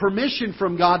them to get permission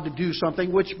from God to do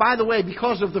something, which, by the way,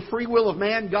 because of the free will of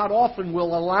man, God often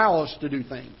will allow us to do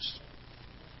things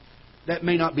that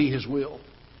may not be His will.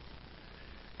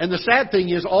 And the sad thing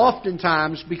is,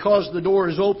 oftentimes, because the door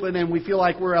is open and we feel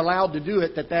like we're allowed to do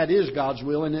it, that is God's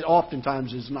will, and it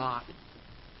oftentimes is not.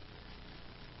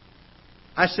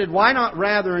 I said, why not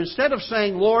rather, instead of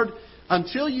saying, Lord,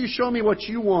 until You show me what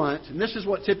You want, and this is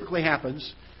what typically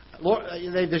happens. Lord,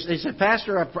 they said,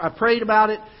 Pastor, I prayed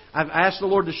about it. I've asked the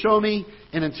Lord to show me,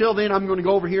 and until then I'm going to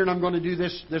go over here and I'm going to do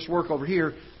this work over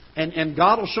here. And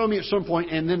God will show me at some point,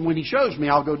 and then when He shows me,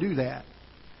 I'll go do that.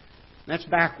 That's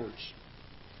backwards.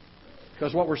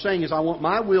 Because what we're saying is I want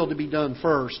my will to be done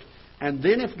first. And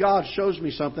then if God shows me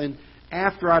something,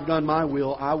 after I've done my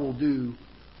will, I will do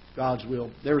God's will.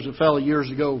 There was a fellow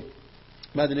years ago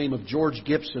by the name of George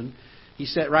Gibson. He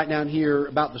sat right down here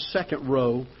about the second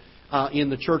row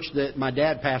in the church that my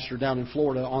dad pastored down in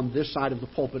Florida on this side of the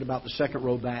pulpit, about the second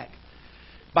row back.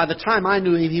 By the time I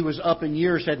knew him, he was up in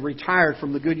years, had retired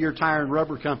from the Goodyear Tire and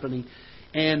Rubber Company.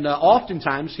 And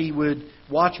oftentimes he would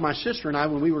watch my sister and I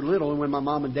when we were little and when my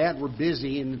mom and dad were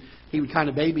busy, and he would kind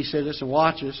of babysit us and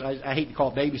watch us. I hate to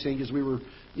call it babysitting because we were,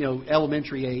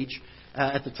 elementary age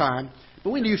at the time. But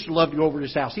we used to love to go over to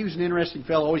his house. He was an interesting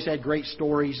fellow, always had great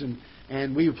stories,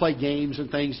 and we would play games and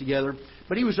things together.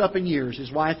 But he was up in years.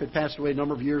 His wife had passed away a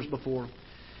number of years before.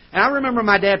 And I remember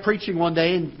my dad preaching one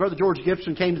day, and Brother George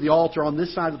Gibson came to the altar on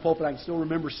this side of the pulpit. I can still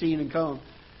remember seeing him come,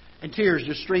 and tears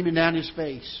just streaming down his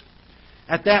face.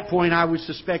 At that point, I would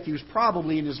suspect he was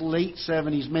probably in his late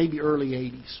 70s, maybe early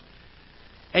 80s.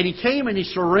 And he came and he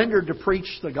surrendered to preach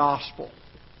the gospel.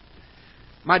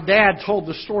 My dad told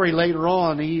the story later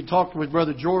on. He talked with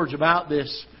Brother George about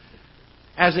this.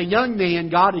 As a young man,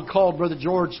 God had called Brother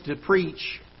George to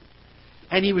preach.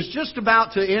 And he was just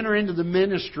about to enter into the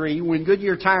ministry when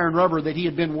Goodyear Tire and Rubber that he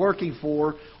had been working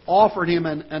for offered him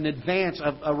an advance,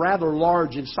 a rather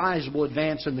large and sizable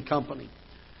advance in the company.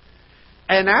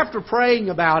 And after praying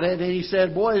about it, and he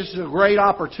said, boy, this is a great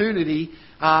opportunity.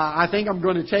 I think I'm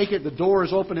going to take it. The door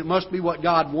is open. It must be what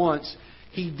God wants.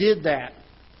 He did that.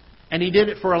 And he did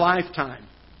it for a lifetime.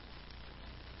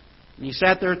 And he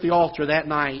sat there at the altar that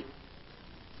night,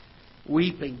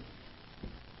 weeping,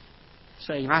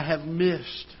 saying, I have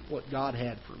missed what God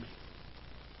had for me.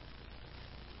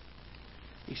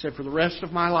 He said, for the rest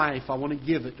of my life, I want to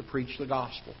give it to preach the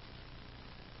gospel.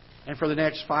 And for the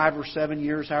next 5 or 7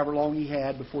 years, however long he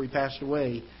had before he passed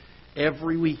away,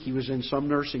 every week he was in some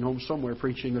nursing home somewhere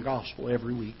preaching the gospel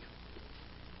every week.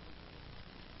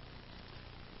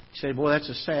 He said, boy, that's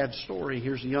a sad story.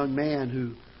 Here's a young man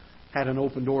who had an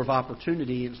open door of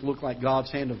opportunity. It looked like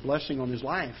God's hand of blessing on his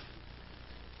life.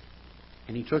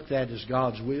 And he took that as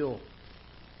God's will.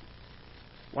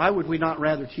 Why would we not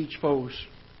rather teach folks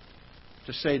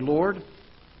to say, Lord,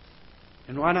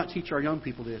 and why not teach our young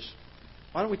people this?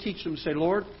 Why don't we teach them to say,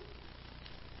 Lord,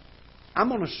 I'm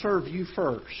going to serve you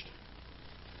first.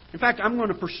 In fact, I'm going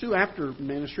to pursue after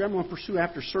ministry. I'm going to pursue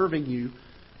after serving you.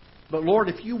 But Lord,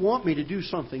 if you want me to do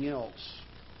something else,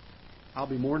 I'll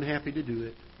be more than happy to do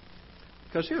it.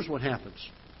 Because here's what happens.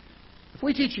 If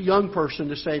we teach a young person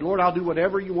to say, Lord, I'll do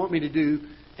whatever you want me to do,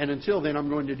 and until then I'm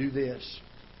going to do this.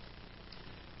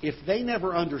 If they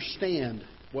never understand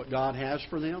what God has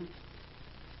for them,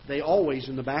 they always,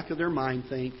 in the back of their mind,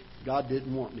 think, God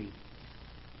didn't want me.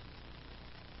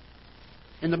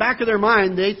 In the back of their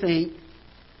mind, they think,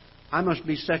 I must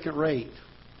be second rate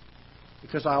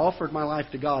because I offered my life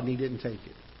to God and He didn't take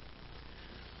it.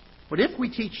 But if we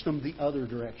teach them the other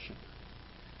direction,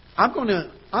 I'm going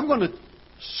to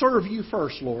serve you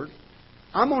first, Lord.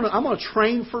 I'm going to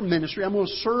train for ministry. I'm going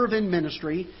to serve in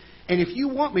ministry. And if you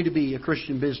want me to be a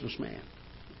Christian businessman,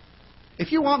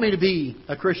 if you want me to be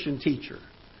a Christian teacher,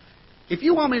 if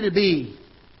you want me to be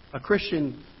a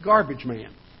Christian garbage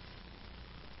man,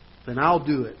 then I'll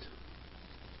do it,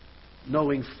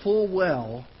 knowing full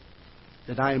well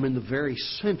that I am in the very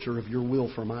center of your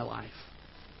will for my life.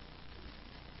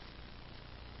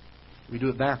 We do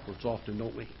it backwards often,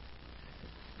 don't we?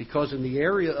 Because in the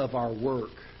area of our work,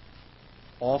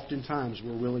 oftentimes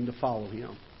we're willing to follow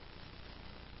Him,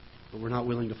 but we're not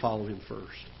willing to follow Him first.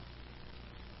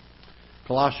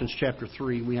 Colossians chapter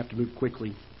 3, we have to move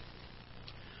quickly.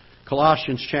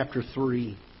 Colossians chapter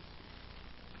 3.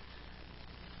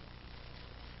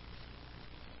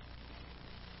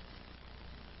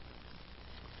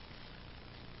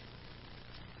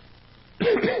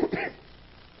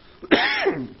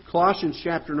 Colossians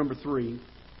chapter number 3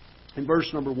 and verse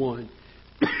number 1.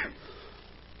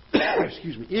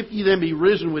 Excuse me. If ye then be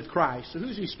risen with Christ. So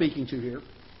who's he speaking to here?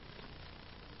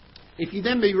 If ye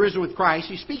then be risen with Christ,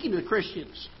 he's speaking to the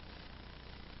Christians.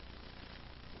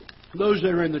 Those that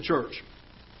are in the church.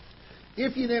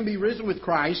 If ye then be risen with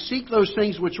Christ, seek those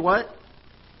things which what?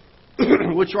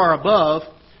 Which are above,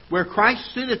 where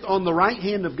Christ sitteth on the right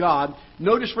hand of God.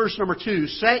 Notice verse number 2.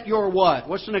 Set your what?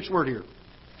 What's the next word here?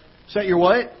 Set your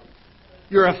what?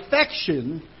 Your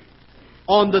affection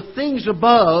on the things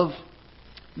above,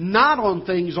 not on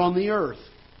things on the earth.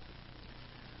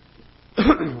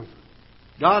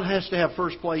 God has to have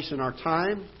first place in our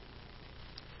time.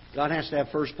 God has to have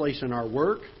first place in our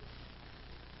work.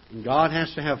 And God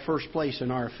has to have first place in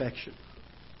our affection.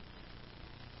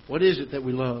 What is it that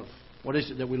we love? What is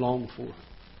it that we long for?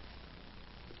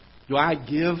 Do I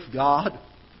give God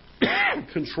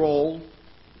control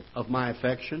of my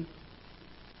affection?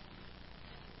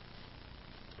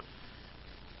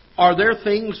 Are there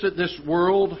things that this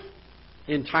world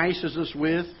entices us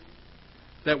with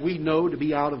that we know to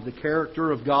be out of the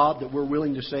character of God, that we're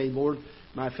willing to say, Lord,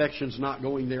 my affection's not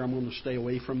going there, I'm going to stay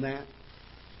away from that?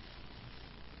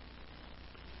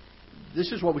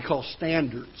 This is what we call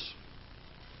standards.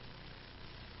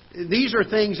 These are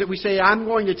things that we say, I'm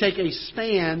going to take a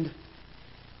stand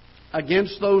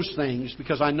against those things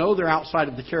because I know they're outside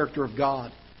of the character of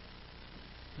God.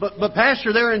 But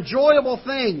Pastor, they're enjoyable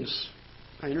things.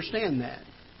 I understand that.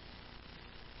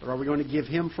 But are we going to give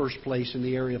Him first place in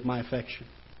the area of my affection?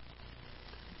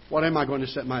 What am I going to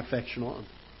set my affection on?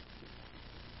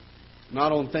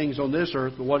 Not on things on this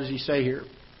earth, but what does He say here?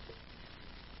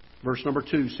 Verse number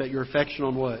 2, set your affection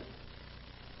on what?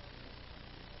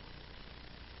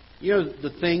 You know,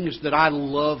 the things that I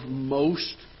love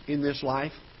most in this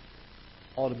life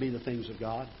ought to be the things of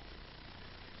God.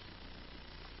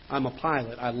 I'm a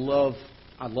pilot. I love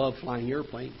flying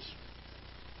airplanes.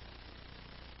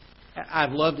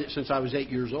 I've loved it since I was 8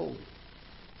 years old.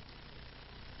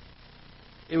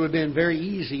 It would have been very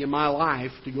easy in my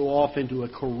life to go off into a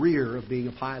career of being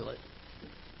a pilot.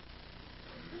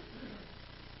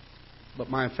 But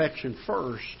my affection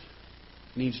first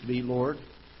needs to be, Lord,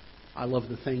 I love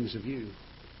the things of You.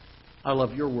 I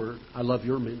love Your Word. I love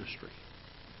Your ministry.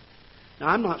 Now,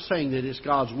 I'm not saying that it's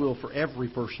God's will for every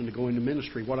person to go into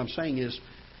ministry. What I'm saying is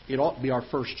it ought to be our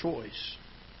first choice.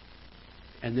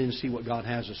 And then see what God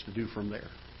has us to do from there.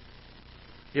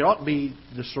 It ought to be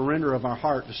the surrender of our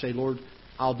heart to say, Lord,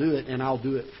 I'll do it, and I'll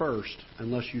do it first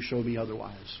unless You show me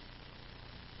otherwise.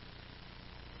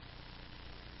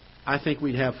 I think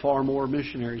we'd have far more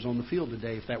missionaries on the field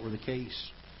today if that were the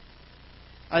case.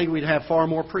 I think we'd have far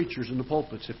more preachers in the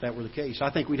pulpits if that were the case.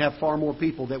 I think we'd have far more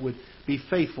people that would be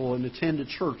faithful and attend a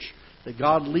church that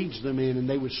God leads them in, and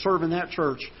they would serve in that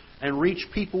church and reach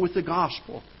people with the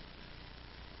gospel.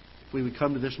 we would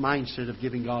come to this mindset of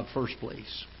giving God first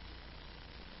place.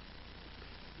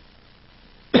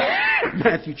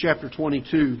 Matthew chapter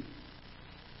 22.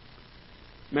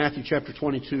 Matthew chapter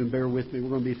 22, and bear with me, we're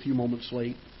going to be a few moments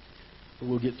late, but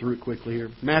we'll get through it quickly here.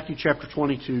 Matthew chapter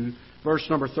 22, verse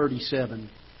number 37.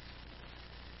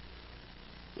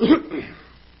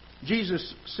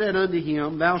 Jesus said unto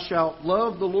him, Thou shalt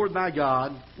love the Lord thy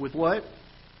God with what?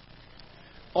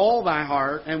 All thy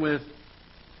heart, and with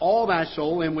all thy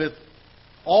soul, and with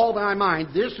all thy mind.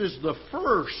 This is the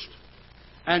first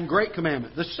and great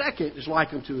commandment. The second is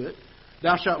like unto it.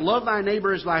 Thou shalt love thy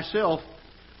neighbor as thyself.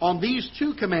 On these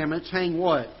two commandments hang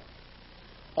what?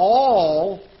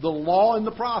 All the law and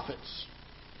the prophets.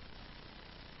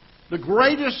 The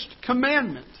greatest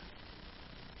commandment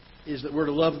is that we're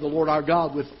to love the Lord our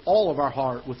God with all of our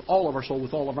heart, with all of our soul,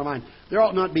 with all of our mind. There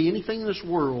ought not be anything in this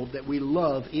world that we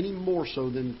love any more so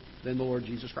than the Lord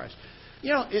Jesus Christ.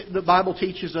 You know, the Bible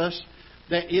teaches us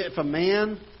that if a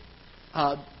man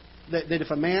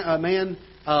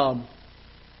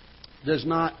does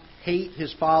not hate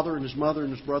his father and his mother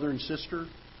and his brother and sister,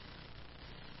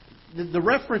 the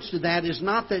reference to that is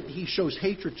not that he shows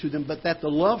hatred to them, but that the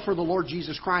love for the Lord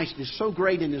Jesus Christ is so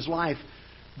great in his life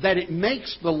that it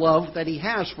makes the love that he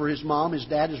has for his mom, his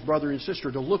dad, his brother and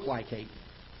sister to look like hate.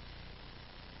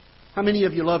 How many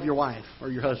of you love your wife or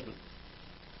your husband?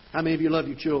 How many of you love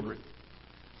your children?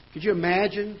 Could you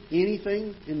imagine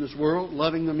anything in this world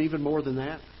loving them even more than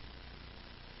that?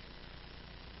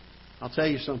 I'll tell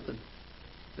you something.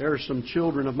 There are some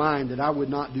children of mine that I would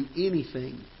not do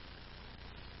anything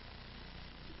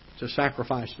to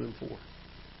sacrifice them for.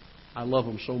 I love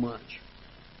them so much.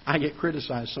 I get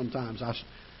criticized sometimes.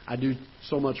 I do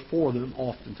so much for them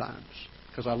oftentimes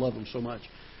because I love them so much.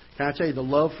 Can I tell you, the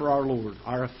love for our Lord,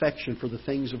 our affection for the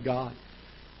things of God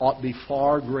ought to be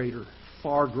far greater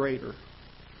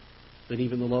than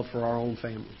even the love for our own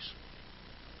families.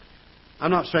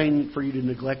 I'm not saying for you to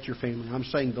neglect your family. I'm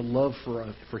saying the love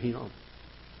for Him,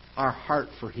 our heart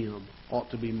for Him ought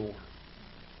to be more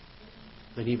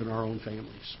than even our own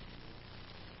families.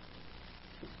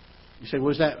 You say,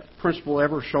 was that principle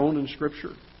ever shown in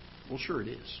Scripture? Well, sure it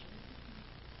is.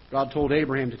 God told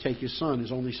Abraham to take his son,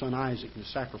 his only son Isaac, and to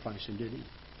sacrifice him, didn't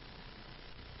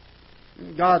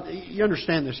he? God, you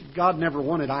understand this. God never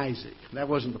wanted Isaac. That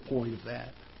wasn't the point of that.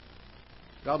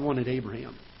 God wanted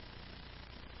Abraham.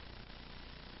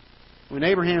 When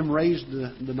Abraham raised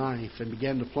the knife and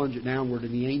began to plunge it downward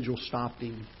and the angel stopped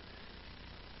him,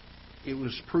 it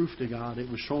was proof to God. It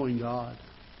was showing God.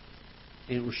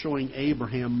 And it was showing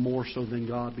Abraham more so than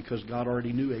God, because God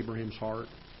already knew Abraham's heart.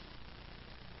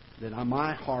 That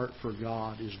my heart for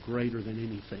God is greater than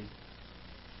anything.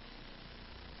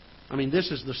 I mean,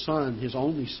 this is the son, his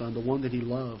only son, the one that he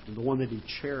loved, and the one that he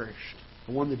cherished,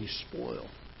 the one that he spoiled.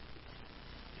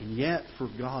 And yet, for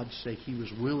God's sake, he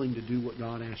was willing to do what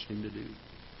God asked him to do.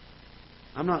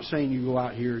 I'm not saying you go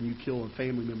out here and you kill a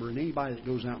family member, and anybody that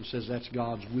goes out and says that's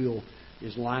God's will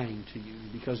is lying to you,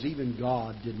 because even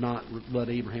God did not let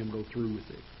Abraham go through with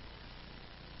it.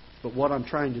 But what I'm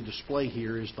trying to display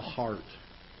here is the heart.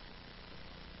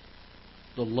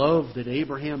 The love that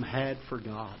Abraham had for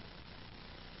God.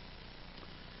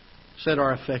 Set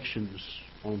our affections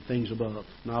on things above,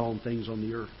 not on things on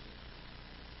the earth.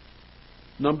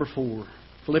 Number 4,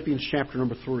 Philippians chapter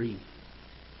number 3.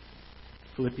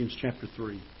 Philippians chapter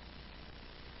 3.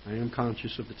 I am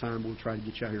conscious of the time. We'll try to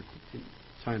get you out here in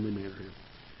a timely manner here.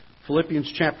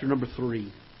 Philippians chapter number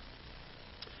 3.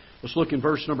 Let's look in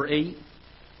verse number 8.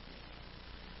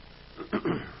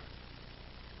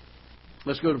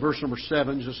 Let's go to verse number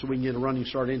 7 just so we can get a running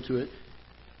start into it.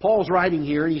 Paul's writing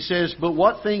here and he says, But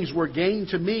what things were gained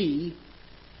to me,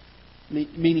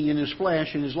 meaning in his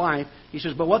flesh, in his life, he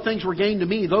says, But what things were gained to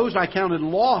me, those I counted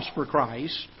loss for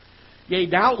Christ. Yea,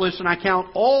 doubtless, and I count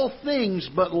all things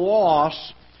but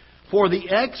loss for the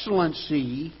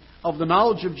excellency of the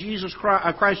knowledge of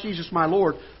Christ Jesus my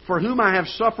Lord, for whom I have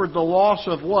suffered the loss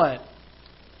of what?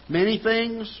 Many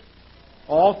things?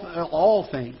 All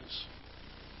things.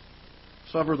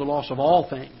 Suffer the loss of all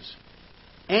things.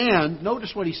 And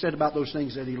notice what he said about those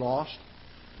things that he lost.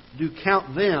 Do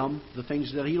count them, the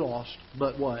things that he lost,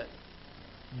 but what?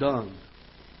 Dung,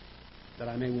 that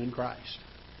I may win Christ.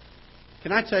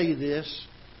 Can I tell you this?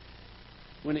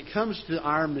 When it comes to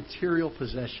our material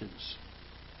possessions,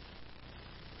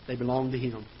 they belong to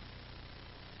Him.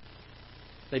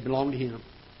 They belong to Him.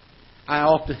 I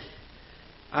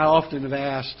often have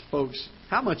asked folks,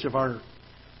 how much of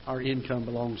our income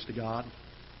belongs to God?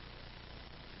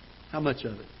 How much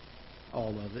of it?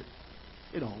 All of it.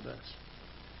 It all does.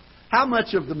 How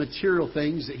much of the material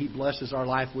things that He blesses our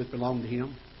life with belong to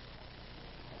Him?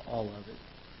 All of it.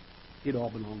 It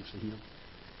all belongs to Him.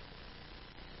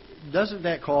 Doesn't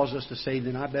that cause us to say,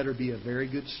 then I better be a very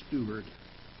good steward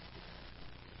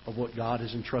of what God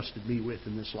has entrusted me with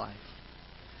in this life?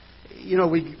 You know,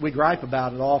 we gripe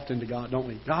about it often to God, don't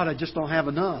we? God, I just don't have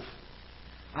enough.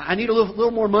 I need a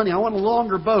little more money. I want a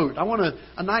longer boat. I want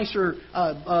a nicer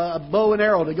bow and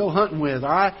arrow to go hunting with. Or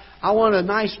I want a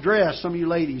nice dress. Some of you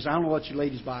ladies, I don't know what you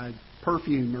ladies buy,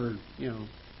 perfume or,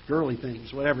 girly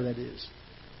things, whatever that is.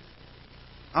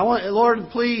 I want, Lord,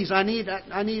 please, I need.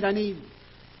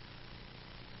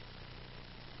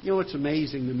 You know what's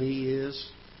amazing to me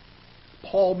is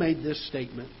Paul made this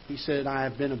statement. He said, I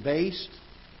have been abased.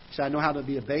 He said, I know how to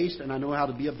be abased and I know how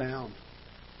to be abound.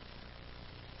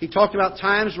 He talked about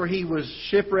times where he was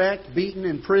shipwrecked, beaten,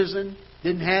 in prison,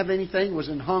 didn't have anything, was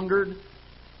hungered.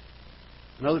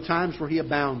 And other times where he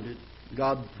abounded.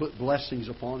 God put blessings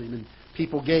upon him and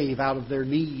people gave out of their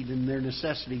need and their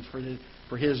necessity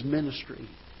for his ministry.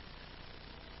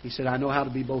 He said, I know how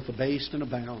to be both abased and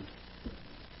abound.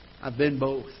 I've been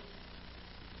both.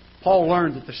 Paul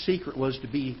learned that the secret was to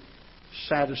be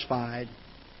satisfied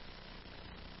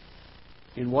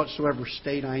in whatsoever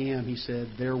state I am, he said,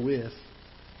 therewith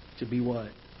to be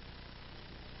what?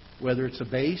 Whether it's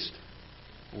abased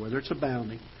or whether it's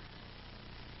abounding,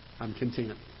 I'm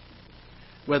content.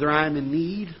 Whether I'm in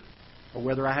need or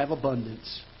whether I have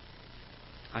abundance,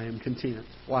 I am content.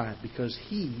 Why? Because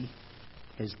He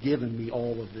has given me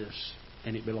all of this,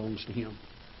 and it belongs to Him.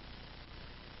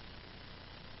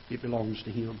 It belongs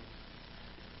to Him.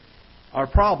 Our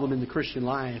problem in the Christian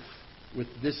life with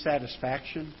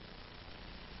dissatisfaction,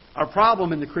 our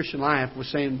problem in the Christian life was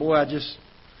saying, boy, I just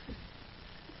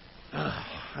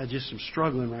am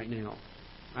struggling right now.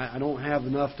 I don't have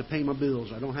enough to pay my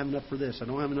bills. I don't have enough for this. I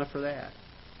don't have enough for that.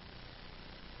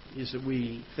 Is that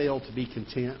we fail to be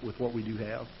content with what we do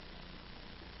have.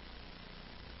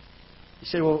 You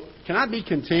say, well, can I be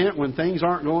content when things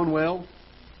aren't going well?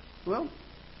 Well,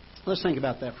 let's think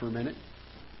about that for a minute.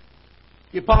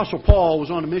 The Apostle Paul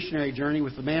was on a missionary journey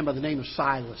with a man by the name of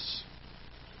Silas.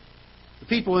 The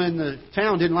people in the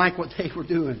town didn't like what they were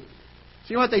doing. So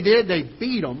you know what they did? They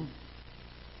beat them,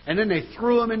 and then they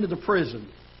threw them into the prison.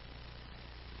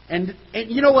 And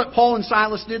you know what Paul and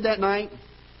Silas did that night?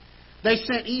 They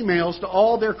sent emails to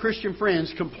all their Christian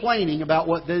friends complaining about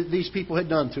what these people had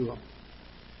done to them.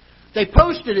 They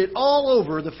posted it all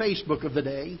over the Facebook of the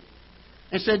day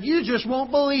and said, you just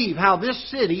won't believe how this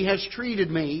city has treated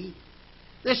me.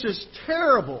 This is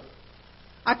terrible.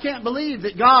 I can't believe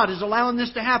that God is allowing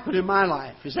this to happen in my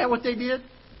life. Is that what they did?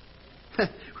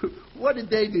 What did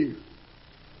they do?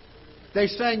 They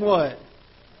sang what?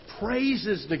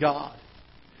 Praises to God.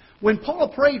 When Paul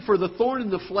prayed for the thorn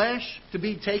in the flesh to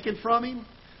be taken from him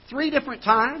 3 different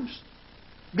times,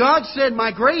 God said,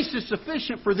 my grace is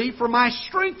sufficient for thee, for my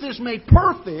strength is made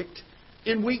perfect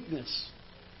in weakness.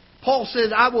 Paul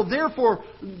said, I will therefore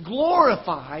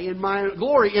glory in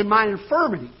my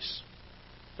infirmities,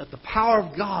 that the power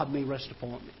of God may rest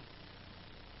upon me.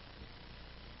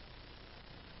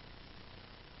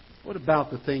 What about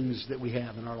the things that we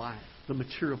have in our life? The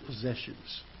material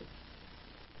possessions.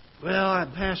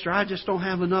 Well, Pastor, I just don't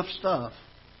have enough stuff.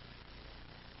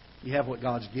 You have what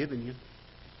God's given you.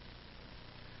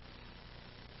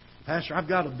 Pastor, I've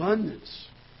got abundance.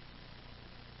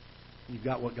 You've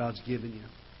got what God's given you.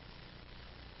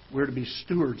 We're to be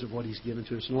stewards of what He's given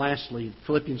to us. And lastly,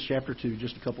 Philippians chapter 2,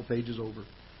 just a couple pages over.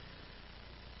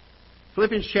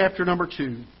 Philippians chapter number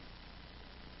 2,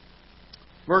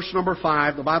 verse number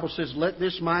 5, the Bible says, let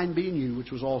this mind be in you,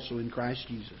 which was also in Christ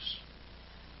Jesus.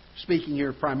 Speaking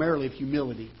here primarily of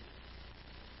humility,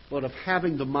 but of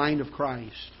having the mind of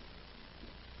Christ.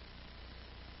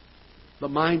 The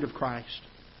mind of Christ.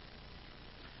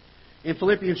 In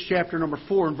Philippians chapter number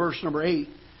 4 and verse number 8,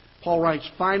 Paul writes,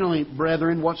 finally,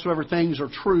 brethren, whatsoever things are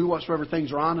true, whatsoever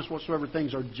things are honest, whatsoever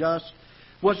things are just,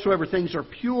 whatsoever things are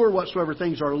pure, whatsoever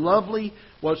things are lovely,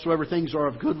 whatsoever things are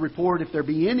of good report, if there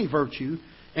be any virtue,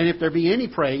 and if there be any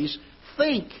praise,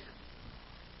 think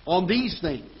on these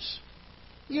things.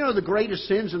 You know, the greatest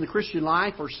sins in the Christian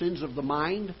life are sins of the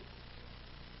mind,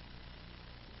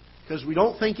 because we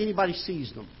don't think anybody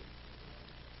sees them.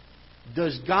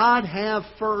 Does God have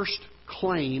first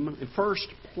claim, first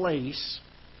place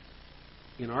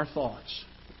in our thoughts?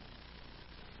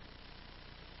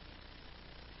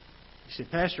 You say,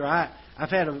 Pastor, I've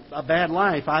had a bad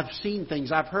life. I've seen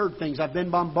things. I've heard things. I've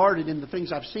been bombarded in the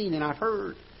things I've seen and I've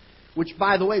heard. Which,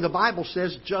 by the way, the Bible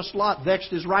says, just Lot vexed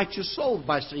his righteous soul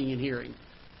by seeing and hearing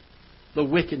the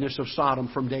wickedness of Sodom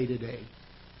from day to day.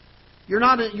 You're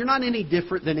not any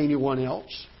different than anyone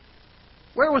else.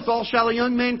 Wherewithal shall a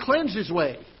young man cleanse his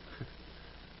way?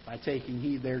 by taking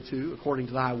heed thereto, according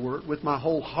to Thy word. With my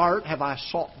whole heart have I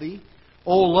sought Thee.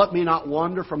 O let me not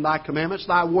wander from Thy commandments.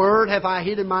 Thy word have I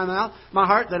hid in my mouth, my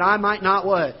heart, that I might not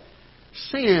what?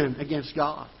 Sin against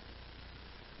God.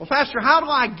 Well, Pastor, how do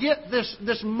I get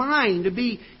this mind to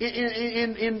be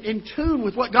in tune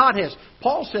with what God has?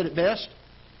 Paul said it best.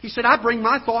 He said, I bring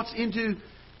my thoughts into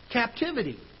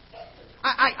captivity.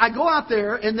 I go out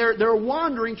there and they're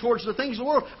wandering towards the things of the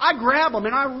world. I grab them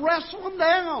and I wrestle them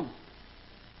down.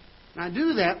 And I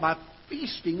do that by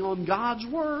feasting on God's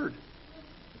Word.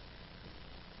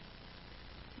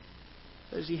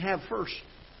 Does He have first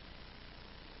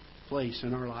place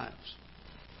in our lives?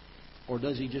 Or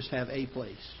does He just have a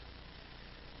place?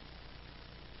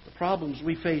 The problems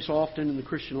we face often in the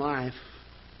Christian life,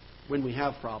 when we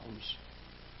have problems,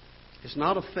 it's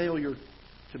not a failure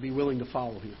to be willing to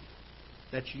follow Him.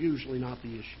 That's usually not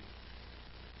the issue.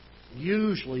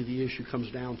 Usually the issue comes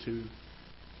down to,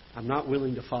 I'm not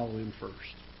willing to follow Him first.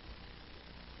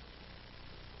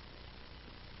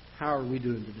 How are we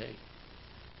doing today?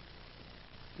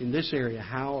 In this area,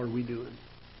 how are we doing?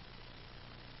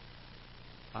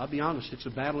 I'll be honest, it's a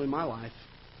battle in my life.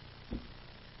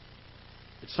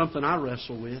 It's something I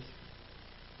wrestle with.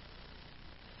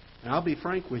 And I'll be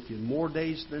frank with you, more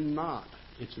days than not,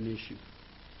 it's an issue.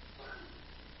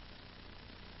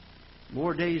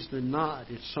 More days than not,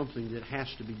 it's something that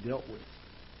has to be dealt with.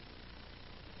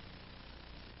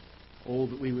 Oh,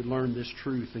 that we would learn this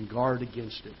truth and guard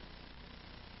against it.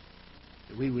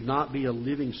 That we would not be a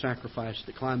living sacrifice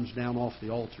that climbs down off the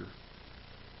altar.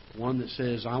 One that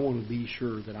says, I want to be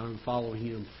sure that I'm following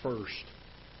Him first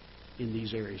in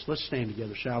these areas. Let's stand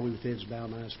together, shall we, with heads bowed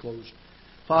and eyes closed.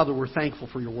 Father, we're thankful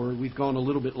for Your Word. We've gone a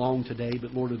little bit long today,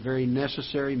 but Lord, a very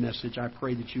necessary message. I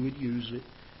pray that You would use it.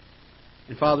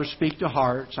 And Father, speak to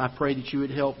hearts. I pray that You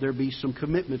would help there be some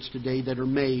commitments today that are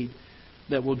made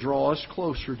that will draw us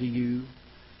closer to You,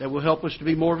 that will help us to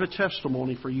be more of a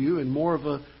testimony for You and more of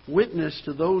a witness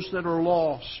to those that are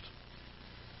lost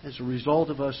as a result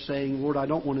of us saying, Lord, I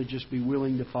don't want to just be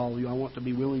willing to follow You. I want to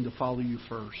be willing to follow You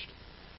first.